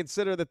team when you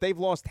consider that they've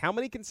lost how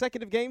many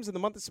consecutive games in the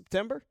month of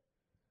September?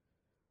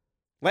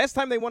 Last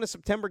time they won a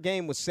September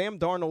game was Sam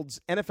Darnold's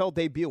NFL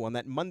debut on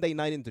that Monday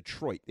night in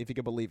Detroit, if you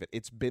can believe it.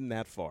 It's been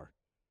that far.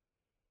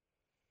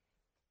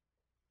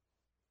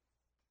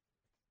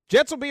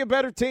 Jets will be a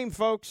better team,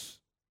 folks.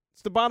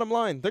 It's the bottom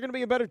line. They're going to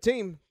be a better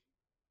team.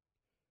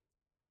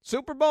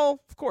 Super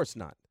Bowl? Of course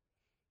not.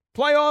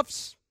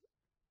 Playoffs?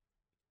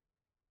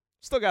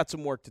 Still got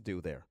some work to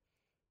do there.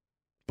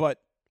 But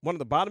one of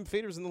the bottom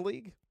feeders in the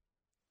league?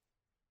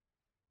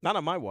 Not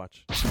on my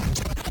watch.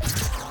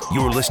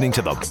 You're listening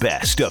to the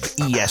best of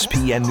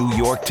ESPN New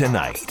York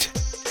tonight.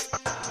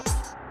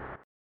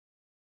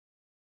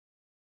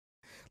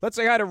 Let's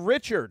say hi to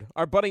Richard,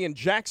 our buddy in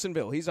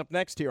Jacksonville. He's up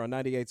next here on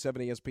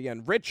 98.7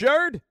 ESPN.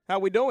 Richard, how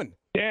we doing?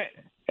 Yeah.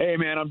 Hey,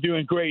 man, I'm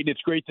doing great, and it's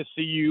great to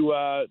see you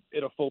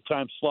in a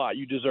full-time slot.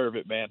 You deserve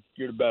it, man.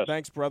 You're the best.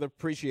 Thanks, brother.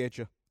 Appreciate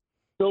you.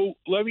 So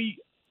let me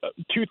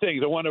two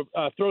things. I want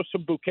to throw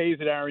some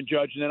bouquets at Aaron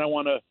Judge, and then I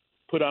want to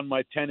put on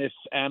my tennis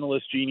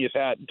analyst genius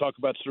hat and talk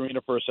about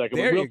Serena for a second.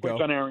 There but real you quick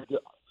go.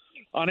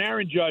 On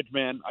Aaron Judge,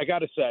 man, I got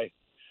to say,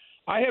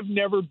 I have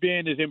never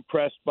been as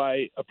impressed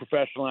by a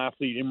professional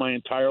athlete in my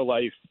entire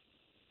life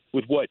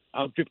with what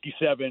I'm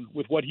 57,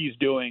 with what he's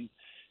doing.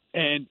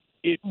 And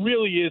it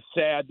really is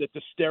sad that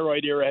the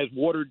steroid era has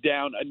watered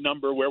down a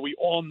number where we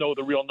all know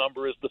the real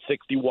number is the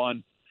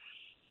 61.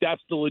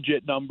 That's the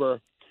legit number.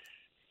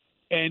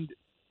 And,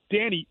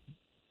 Danny,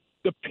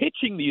 the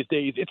pitching these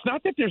days, it's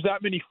not that there's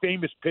that many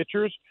famous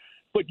pitchers,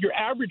 but your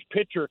average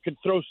pitcher can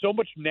throw so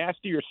much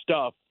nastier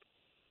stuff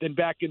than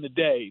back in the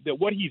day that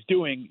what he's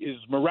doing is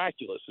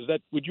miraculous.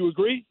 Would you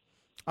agree?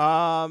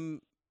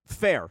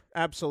 Fair.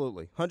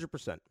 Absolutely.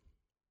 100%.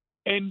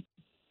 And,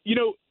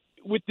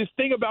 with this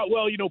thing about,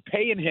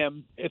 paying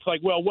him, it's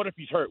like, well, what if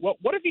he's hurt? Well,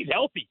 what if he's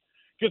healthy?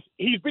 Because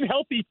he's been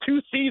healthy 2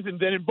 seasons,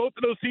 and in both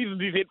of those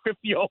seasons he's hit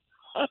 50 home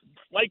runs.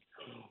 Like,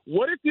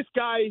 what if this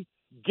guy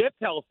gets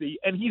healthy,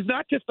 and he's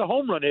not just a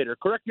home run hitter?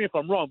 Correct me if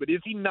I'm wrong, but is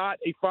he not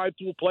a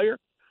 5-tool player?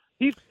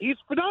 He's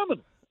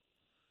phenomenal.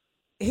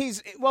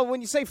 Well,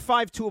 when you say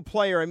 5'2"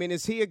 player, I mean,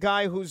 is he a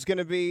guy who's going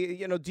to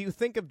be, do you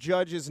think of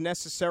Judge as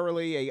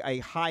necessarily a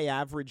high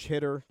average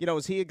hitter?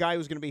 Is he a guy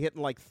who's going to be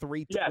hitting like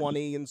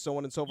 320 and so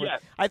on and so forth?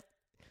 Yes.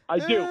 I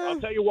do. I'll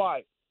tell you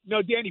why.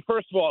 No, Danny,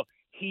 first of all,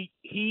 he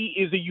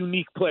is a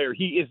unique player.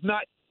 He is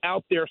not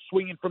out there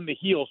swinging from the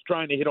heels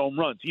trying to hit home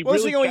runs.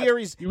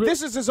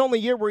 This is his only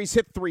year where he's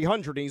hit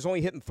 300 and he's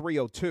only hitting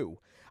 302.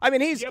 I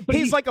mean, he's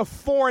like a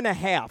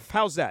 4.5.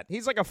 How's that?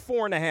 He's like a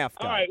 4.5 guy.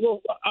 All right.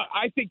 Well,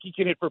 I think he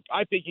can hit for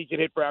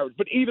average.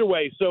 But either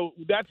way, so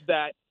that's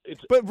that.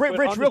 But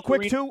Rich, real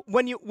quick too,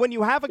 when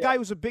you have a guy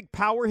who's a big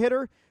power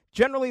hitter,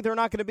 generally they're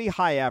not going to be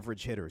high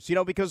average hitters.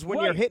 Because when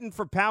you're hitting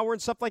for power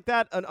and stuff like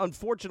that,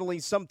 unfortunately,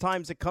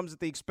 sometimes it comes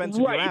at the expense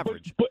of your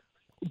average.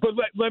 But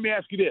let me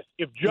ask you this: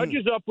 if Judge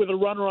is up with a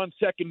runner on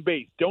second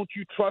base, don't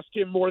you trust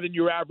him more than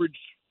your average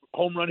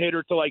home run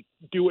hitter to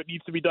do what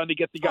needs to be done to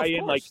get the guy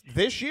in?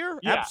 This year?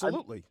 Yeah,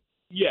 absolutely.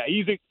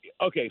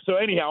 Okay. So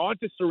anyhow, on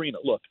to Serena.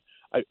 Look,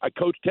 I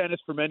coached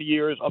tennis for many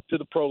years up to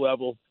the pro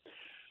level.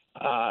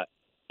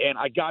 And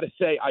I got to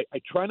say, I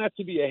try not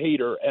to be a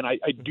hater, and I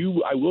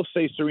will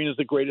say Serena's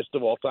the greatest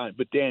of all time.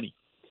 But Danny,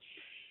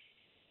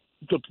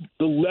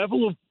 the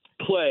level of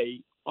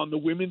play on the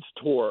women's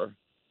tour,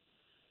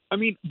 I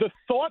mean, the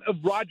thought of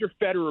Roger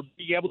Federer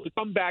being able to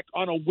come back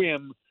on a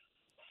whim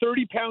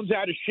 30 pounds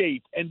out of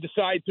shape and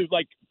decide to,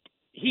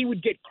 he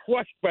would get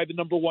crushed by the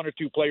number 1 or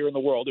 2 player in the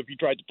world if he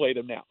tried to play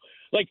them now.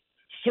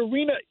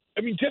 Serena,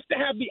 I mean, just to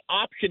have the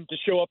option to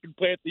show up and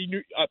play at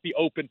the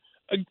Open,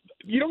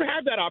 you don't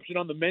have that option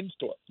on the men's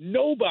tour.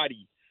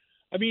 Nobody.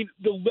 I mean,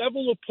 the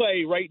level of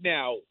play right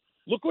now,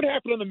 look what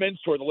happened on the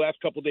men's tour the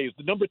last couple of days.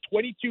 The number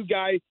 22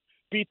 guy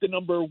beat the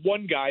number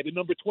 1 guy. The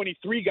number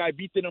 23 guy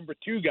beat the number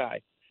 2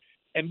 guy.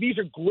 And these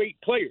are great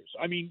players.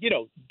 I mean,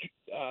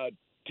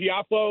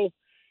 Tiafoe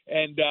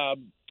and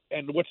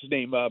what's his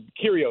name,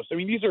 Kyrgios. I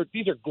mean, these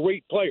are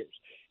great players,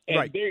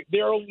 and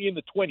they're only in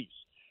the 20s.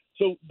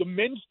 So the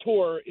men's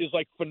tour is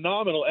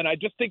phenomenal, and I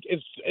just think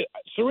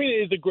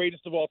Serena is the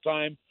greatest of all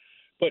time.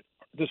 But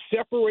the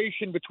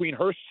separation between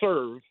her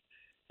serve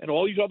and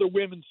all these other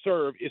women's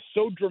serve is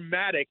so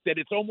dramatic that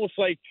it's almost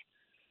like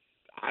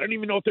I don't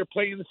even know if they're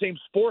playing the same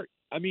sport.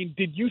 I mean,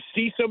 did you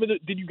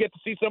get to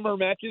see some of her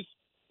matches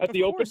at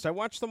the Open? Of course, I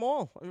watched them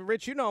all. I mean,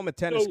 Rich, I'm a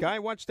tennis guy. I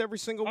watched every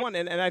single one,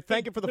 and I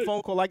thank you for the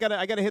phone call. I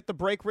gotta hit the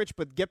break, Rich,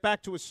 but get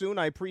back to us soon.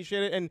 I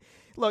appreciate it. And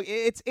look,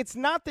 it's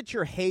not that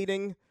you're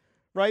hating,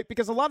 right?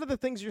 Because a lot of the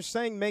things you're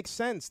saying make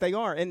sense. They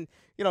are, and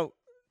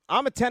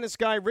I'm a tennis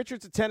guy.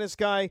 Richard's a tennis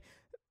guy,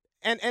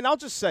 and I'll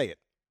just say it,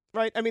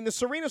 right? I mean, the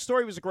Serena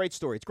story was a great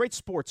story. It's a great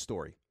sports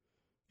story.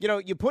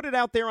 You put it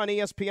out there on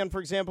ESPN, for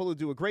example, who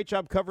do a great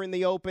job covering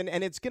the Open,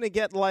 and it's going to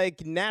get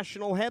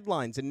national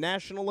headlines and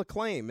national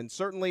acclaim, and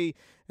certainly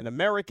the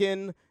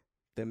American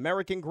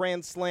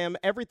Grand Slam,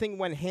 everything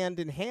went hand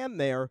in hand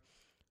there.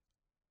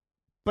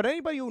 But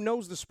anybody who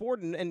knows the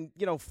sport and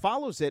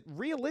follows it,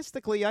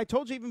 realistically, I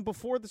told you even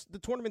before the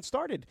tournament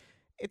started,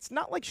 it's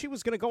not like she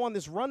was going to go on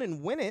this run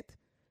and win it.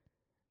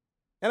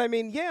 And I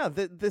mean,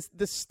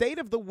 the state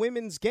of the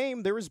women's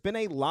game, there has been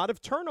a lot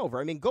of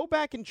turnover. I mean, go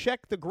back and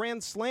check the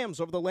Grand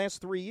Slams over the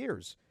last 3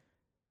 years.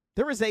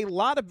 There is a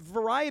lot of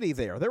variety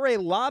there. There are a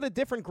lot of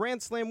different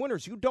Grand Slam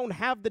winners. You don't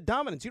have the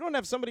dominance. You don't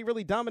have somebody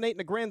really dominating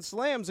the Grand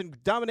Slams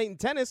and dominating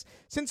tennis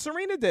since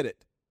Serena did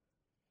it.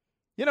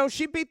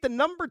 She beat the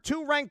number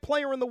 2 ranked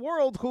player in the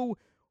world who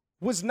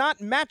was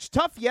not match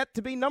tough yet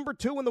to be number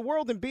 2 in the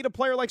world and beat a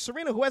player like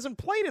Serena who hasn't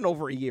played in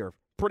over a year,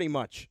 pretty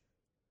much.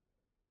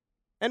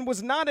 And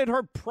was not in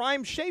her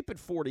prime shape at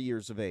 40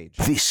 years of age.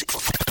 This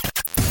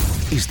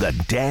is the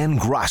Dan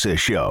Graca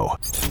Show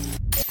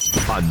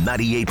on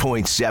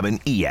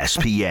 98.7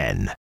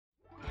 ESPN.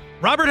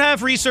 Robert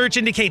Half research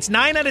indicates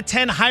 9 out of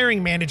 10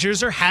 hiring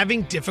managers are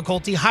having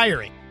difficulty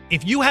hiring.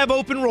 If you have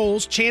open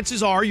roles,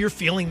 chances are you're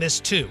feeling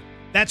this too.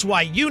 That's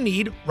why you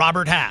need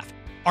Robert Half.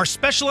 Our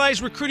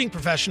specialized recruiting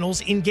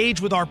professionals engage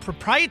with our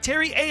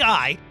proprietary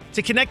AI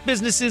to connect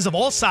businesses of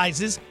all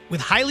sizes with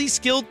highly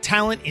skilled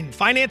talent in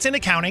finance and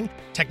accounting,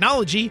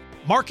 technology,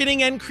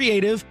 marketing and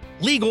creative,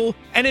 legal,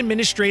 and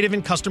administrative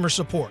and customer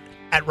support.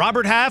 At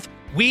Robert Half,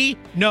 we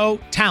know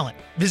talent.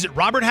 Visit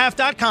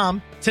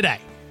roberthalf.com today.